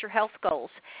about your health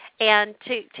goals and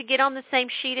to get on the same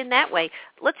sheet in that way.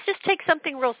 Let's just take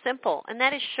something real simple, and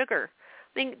that is sugar.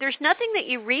 I mean, there's nothing that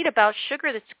you read about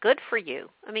sugar that's good for you.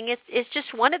 I mean, it's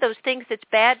just one of those things that's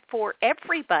bad for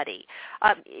everybody.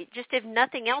 Just if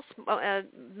nothing else,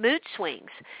 mood swings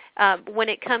when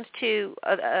it comes to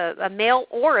a male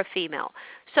or a female.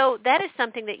 So that is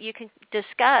something that you can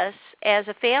discuss as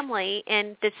a family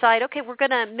and decide, okay, we're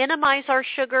going to minimize our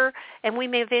sugar, and we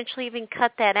may eventually even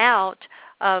cut that out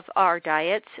of our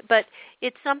diets. But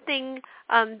it's something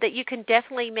that you can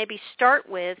definitely maybe start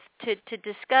with to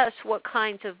discuss what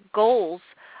kinds of goals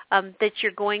that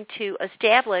you're going to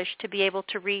establish to be able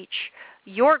to reach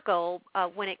your goal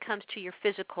when it comes to your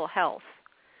physical health.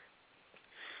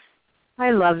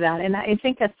 I love that, and I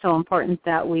think that's so important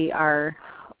that we are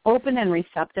open and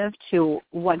receptive to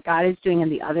what God is doing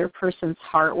in the other person's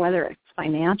heart, whether it's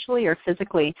financially or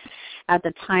physically. At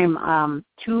the time,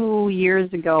 2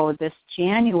 years ago this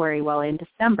January, in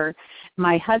December,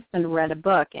 my husband read a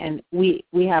book, and we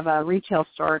have a retail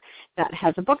store that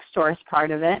has a bookstore as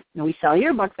part of it, and we sell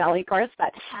your books, Ellie, of course,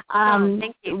 but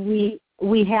thank you.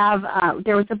 we have,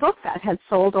 there was a book that had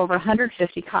sold over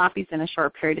 150 copies in a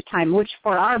short period of time, which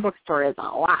for our bookstore is a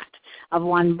lot of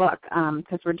one book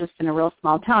because we're just in a real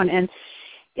small town. And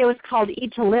it was called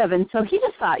Eat to Live. And so he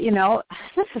just thought,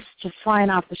 this is just flying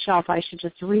off the shelf. I should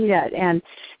just read it. And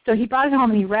so he brought it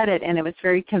home and he read it, and it was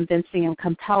very convincing and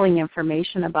compelling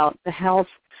information about the health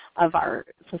of our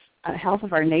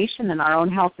nation and our own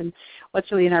health and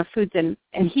what's really in our foods. And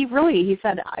he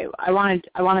said, I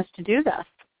want us to do this.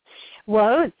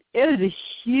 Well, it was a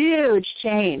huge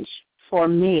change for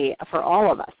me, for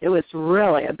all of us. It was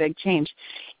really a big change.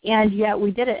 And yet we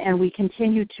did it, and we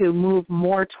continue to move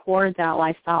more toward that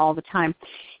lifestyle all the time.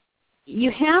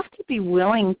 You have to be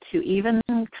willing to even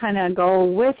kind of go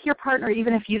with your partner,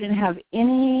 even if you didn't have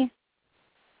any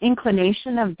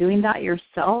inclination of doing that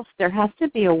yourself. There has to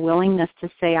be a willingness to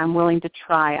say, I'm willing to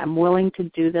try. I'm willing to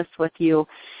do this with you.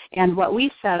 And what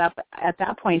we set up at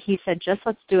that point, he said, just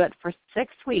let's do it for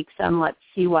 6 weeks and let's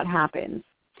see what happens.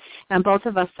 And both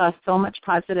of us saw so much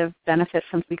positive benefit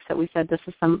from weeks that we said, this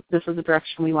is the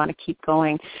direction we want to keep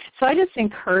going. So I just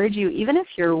encourage you, even if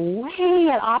you're way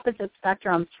at opposite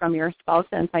spectrums from your spouse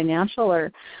and financial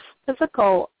or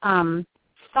physical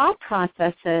thought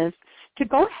processes, to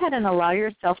go ahead and allow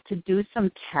yourself to do some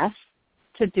tests,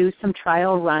 to do some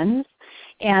trial runs,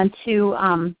 and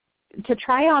to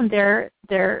try on their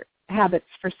habits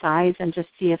for size and just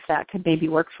see if that could maybe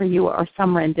work for you, or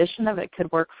some rendition of it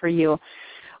could work for you.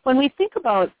 When we think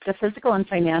about the physical and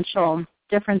financial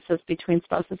differences between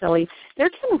spouses, Ellie, there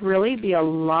can really be a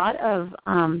lot of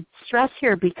stress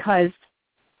here because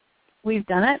we've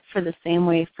done it for the same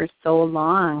way for so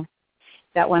long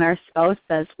that when our spouse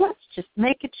says, let's just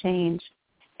make a change,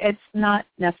 it's not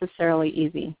necessarily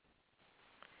easy.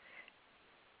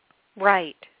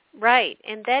 Right.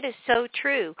 And that is so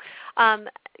true.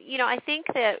 I think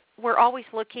that we're always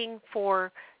looking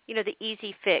for, the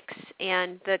easy fix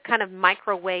and the kind of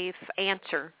microwave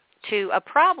answer to a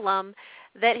problem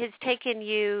that has taken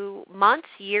you months,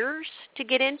 years to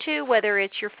get into, whether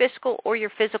it's your fiscal or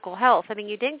your physical health. I mean,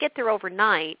 you didn't get there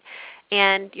overnight,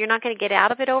 and you're not going to get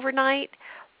out of it overnight.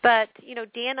 But,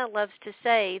 Dana loves to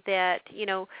say that,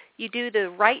 you do the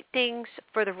right things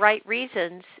for the right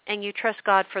reasons, and you trust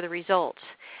God for the results.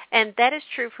 And that is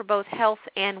true for both health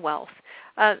and wealth.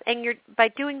 And by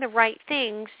doing the right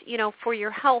things, for your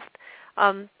health,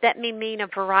 that may mean a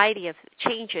variety of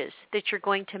changes that you're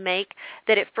going to make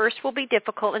that at first will be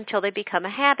difficult until they become a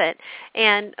habit.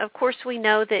 And, of course, we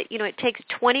know that, it takes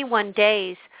 21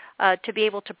 days to be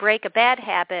able to break a bad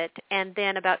habit, and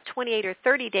then about 28 or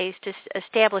 30 days to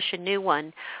establish a new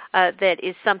one that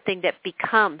is something that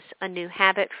becomes a new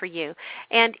habit for you.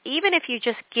 And even if you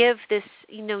just give this,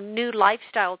 new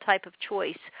lifestyle type of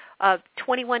choice of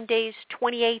 21 days,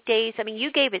 28 days, I mean,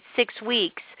 you gave it 6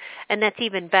 weeks, and that's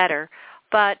even better.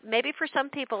 But maybe for some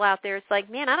people out there, it's like,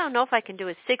 man, I don't know if I can do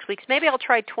it 6 weeks. Maybe I'll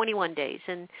try 21 days,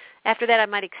 and after that I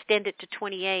might extend it to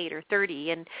 28 or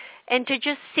 30, and to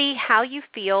just see how you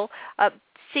feel,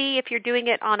 see if you're doing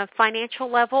it on a financial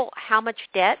level, how much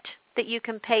debt that you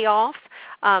can pay off,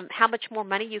 how much more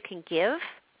money you can give,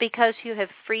 because you have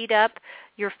freed up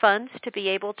your funds to be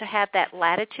able to have that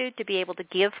latitude to be able to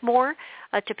give more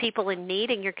to people in need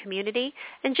in your community,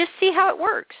 and just see how it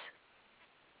works.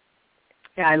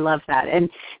 Yeah, I love that. And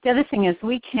the other thing is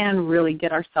we can really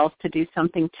get ourselves to do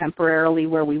something temporarily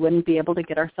where we wouldn't be able to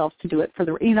get ourselves to do it for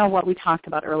what we talked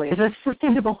about earlier, the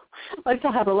sustainable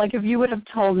lifestyle habit. Like if you would have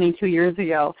told me 2 years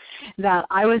ago that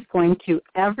I was going to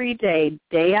every day,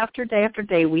 day after day after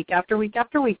day, week after week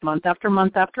after week, month after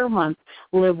month after month,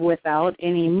 live without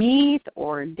any meat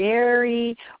or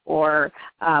dairy or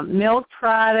milk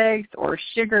products or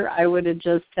sugar, I would have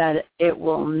just said it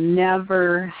will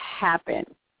never happen.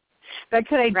 But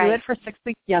could I do it for 6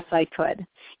 weeks? Yes, I could.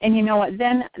 And you know what?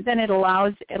 Then it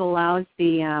allows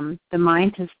the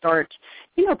mind to start,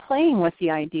 playing with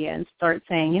the idea and start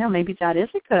saying, maybe that is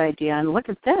a good idea. And look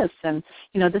at this, and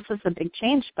this is a big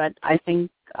change, but I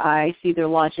think I see the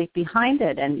logic behind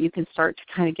it, and you can start to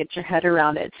kind of get your head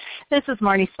around it. This is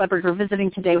Marnie Swedberg. We're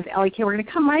visiting today with Ellie Kay. We're going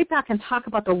to come right back and talk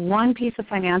about the one piece of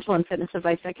financial and fitness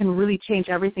advice that can really change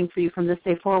everything for you from this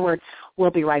day forward. We'll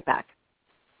be right back.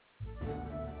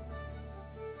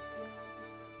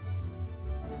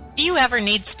 Do you ever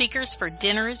need speakers for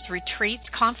dinners, retreats,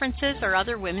 conferences, or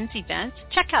other women's events?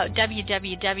 Check out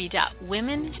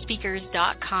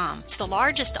www.womenspeakers.com. It's the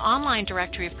largest online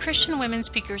directory of Christian women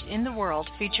speakers in the world,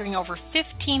 featuring over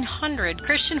 1,500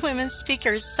 Christian women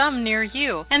speakers, some near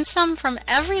you, and some from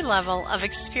every level of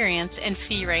experience and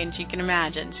fee range you can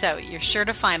imagine. So you're sure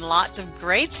to find lots of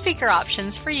great speaker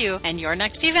options for you and your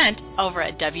next event over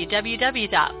at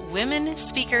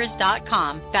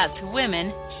www.womenspeakers.com. That's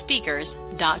womenspeakers.com.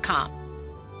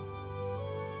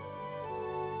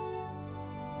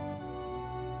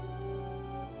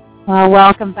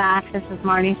 Welcome back. This is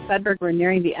Marnie Swedberg. We're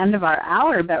nearing the end of our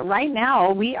hour, but right now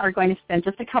we are going to spend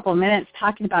just a couple of minutes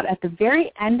talking about at the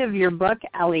very end of your book,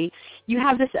 Ellie, you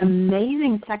have this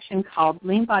amazing section called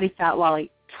Lean Body Fat Wallet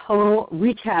Total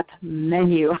Recap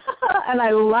Menu, and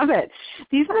I love it.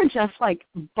 These are just like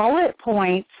bullet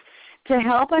points to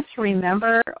help us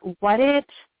remember what it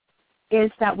is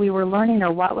that we were learning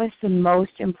or what was the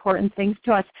most important things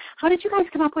to us. How did you guys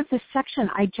come up with this section?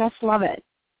 I just love it.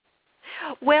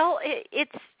 Well,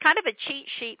 it's kind of a cheat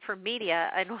sheet for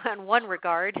media in one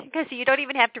regard, because you don't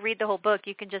even have to read the whole book.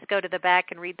 You can just go to the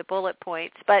back and read the bullet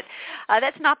points. But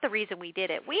that's not the reason we did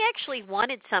it. We actually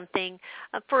wanted something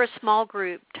for a small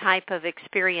group type of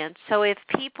experience. So if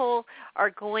people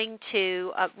are going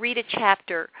to read a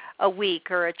chapter a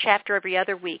week or a chapter every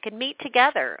other week and meet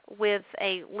together with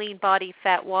a Lean Body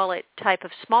Fat Wallet type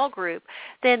of small group,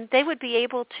 then they would be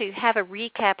able to have a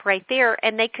recap right there,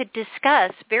 and they could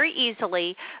discuss very easily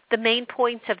the main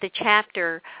points of the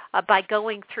chapter by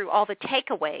going through all the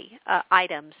takeaway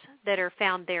items that are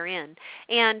found therein.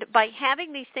 And by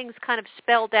having these things kind of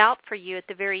spelled out for you at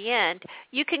the very end,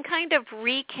 you can kind of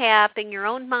recap in your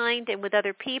own mind and with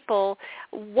other people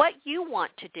what you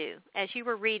want to do. As you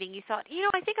were reading, you thought,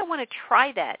 I think I want to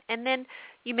try that. And then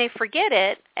you may forget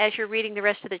it as you're reading the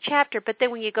rest of the chapter, but then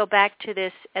when you go back to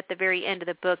this at the very end of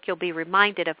the book, you'll be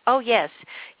reminded of, oh, yes,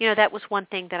 that was one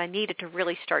thing that I needed to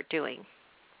really start doing.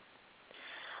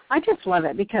 I just love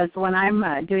it because when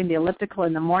I'm doing the elliptical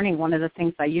in the morning, one of the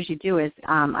things I usually do is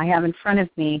I have in front of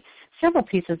me several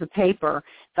pieces of paper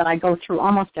that I go through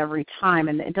almost every time,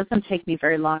 and it doesn't take me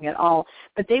very long at all.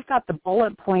 But they've got the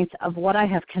bullet points of what I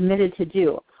have committed to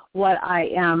do. what I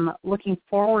am looking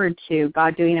forward to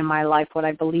God doing in my life, what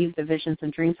I believe the visions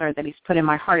and dreams are that he's put in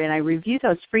my heart, and I review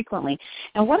those frequently.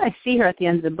 And what I see here at the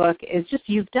end of the book is just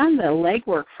you've done the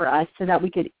legwork for us so that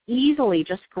we could easily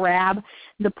just grab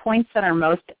the points that are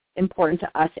most important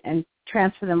to us and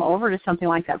transfer them over to something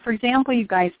like that. For example, you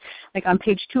guys, like on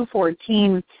page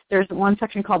 214, there's one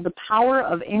section called The Power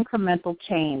of Incremental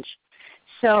Change.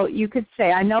 So you could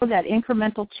say, I know that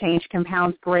incremental change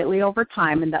compounds greatly over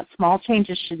time and that small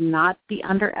changes should not be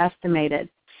underestimated.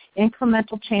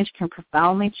 Incremental change can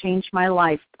profoundly change my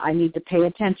life. I need to pay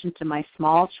attention to my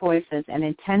small choices and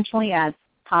intentionally add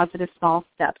positive small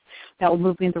steps that will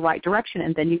move me in the right direction.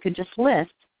 And then you could just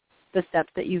list the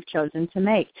steps that you've chosen to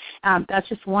make. That's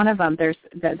just one of them. There's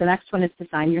the next one is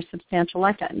design your substantial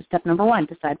lifetime. Step number 1,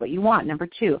 decide what you want. Number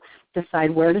 2,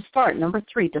 decide where to start. Number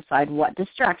 3, decide what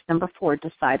distracts. Number 4,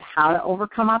 decide how to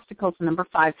overcome obstacles. And number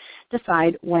 5,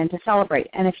 decide when to celebrate.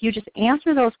 And if you just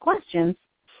answer those questions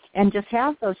and just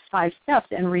have those 5 steps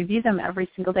and review them every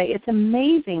single day, it's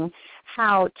amazing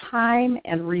how time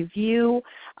and review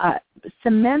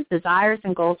cement desires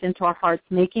and goals into our hearts,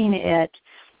 making it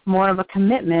more of a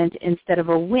commitment instead of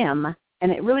a whim,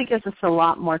 and it really gives us a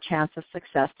lot more chance of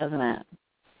success, doesn't it?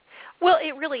 Well,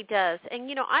 it really does. And,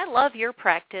 you know, I love your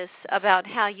practice about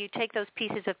how you take those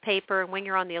pieces of paper and when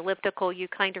you're on the elliptical, you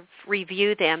kind of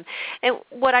review them. And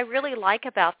what I really like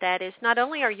about that is not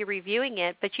only are you reviewing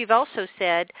it, but you've also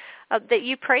said that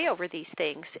you pray over these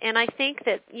things. And I think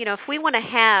that, you know, if we want to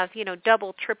have, you know,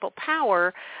 double, triple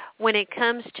power when it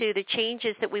comes to the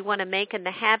changes that we want to make and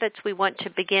the habits we want to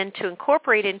begin to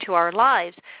incorporate into our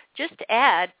lives, just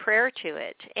add prayer to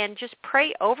it and just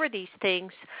pray over these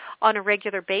things on a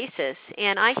regular basis.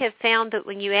 And I have found that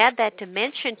when you add that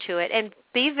dimension to it and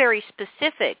be very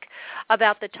specific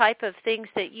about the type of things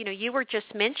that, you know, you were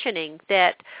just mentioning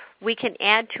that we can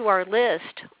add to our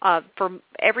list for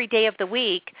every day of the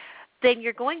week, then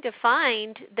you're going to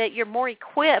find that you're more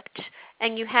equipped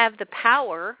and you have the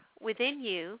power within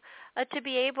you to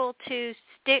be able to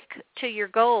stick to your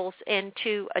goals and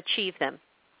to achieve them.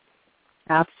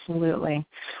 Absolutely.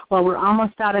 Well, we're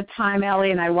almost out of time,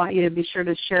 Ellie, and I want you to be sure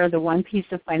to share the one piece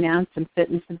of finance and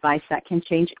fitness advice that can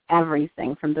change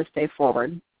everything from this day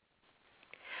forward.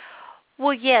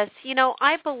 Well, yes. You know,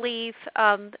 I believe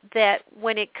that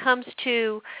when it comes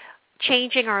to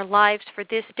changing our lives for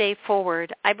this day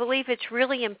forward, I believe it's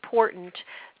really important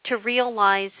to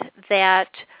realize that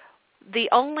the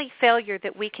only failure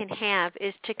that we can have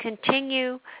is to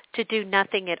continue to do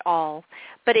nothing at all.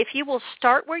 But if you will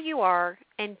start where you are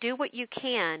and do what you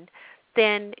can,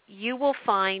 then you will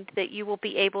find that you will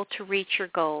be able to reach your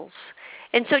goals.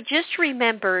 And so just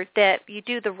remember that you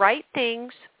do the right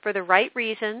things for the right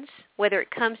reasons, whether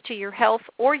it comes to your health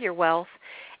or your wealth.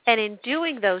 And in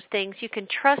doing those things, you can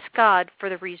trust God for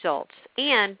the results.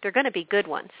 And they're going to be good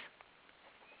ones.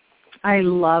 I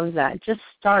love that. Just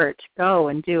start, go,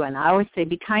 and do. And I always say,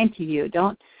 be kind to you.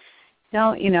 Don't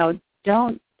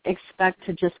expect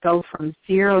to just go from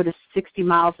 0 to 60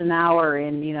 miles an hour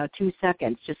in 2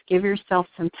 seconds. Just give yourself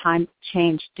some time to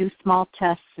change. Do small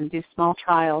tests and do small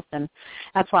trials. And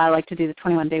that's why I like to do the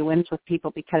 21-day wins with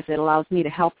people, because it allows me to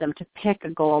help them to pick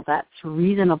a goal that's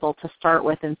reasonable to start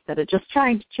with instead of just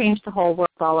trying to change the whole world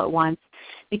all at once.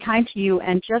 Be kind to you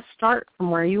and just start from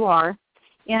where you are.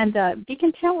 And be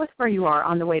content with where you are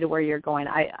on the way to where you're going.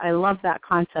 I love that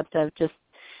concept of just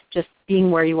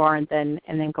being where you are and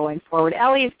then going forward.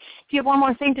 Ellie, if you have one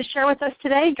more thing to share with us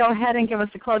today, go ahead and give us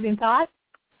a closing thought.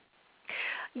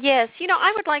 Yes,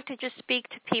 I would like to just speak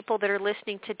to people that are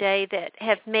listening today that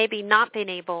have maybe not been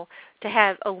able to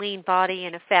have a lean body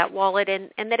and a fat wallet and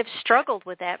that have struggled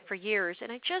with that for years. And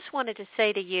I just wanted to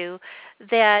say to you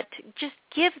that just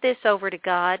give this over to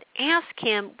God. Ask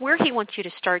Him where He wants you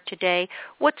to start today.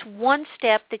 What's one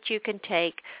step that you can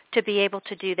take to be able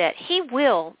to do that? He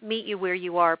will meet you where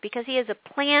you are because He has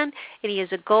a plan and He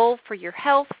has a goal for your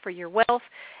health, for your wealth,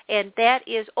 and that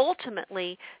is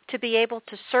ultimately to be able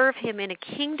to serve Him in a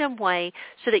kingdom way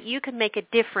so that you can make a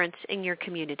difference in your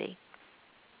community.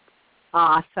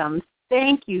 Awesome.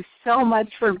 Thank you so much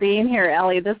for being here,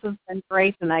 Ellie. This has been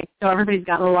great, and I know everybody's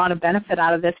gotten a lot of benefit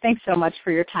out of this. Thanks so much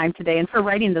for your time today and for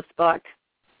writing this book.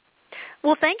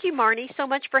 Well, thank you, Marnie, so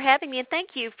much for having me, and thank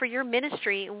you for your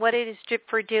ministry and what it is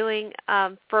for doing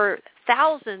for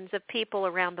thousands of people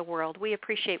around the world. We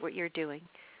appreciate what you're doing.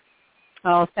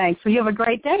 Oh, thanks. Well, you have a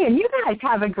great day, and you guys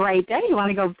have a great day. You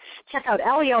want to go check out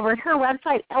Ellie over at her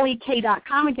website,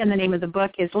 LEK.com. Again, the name of the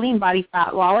book is Lean Body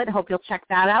Fat Wallet. Hope you'll check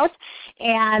that out,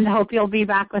 and hope you'll be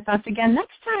back with us again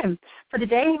next time. For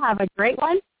today, have a great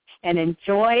one, and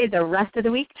enjoy the rest of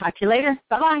the week. Talk to you later.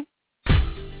 Bye-bye.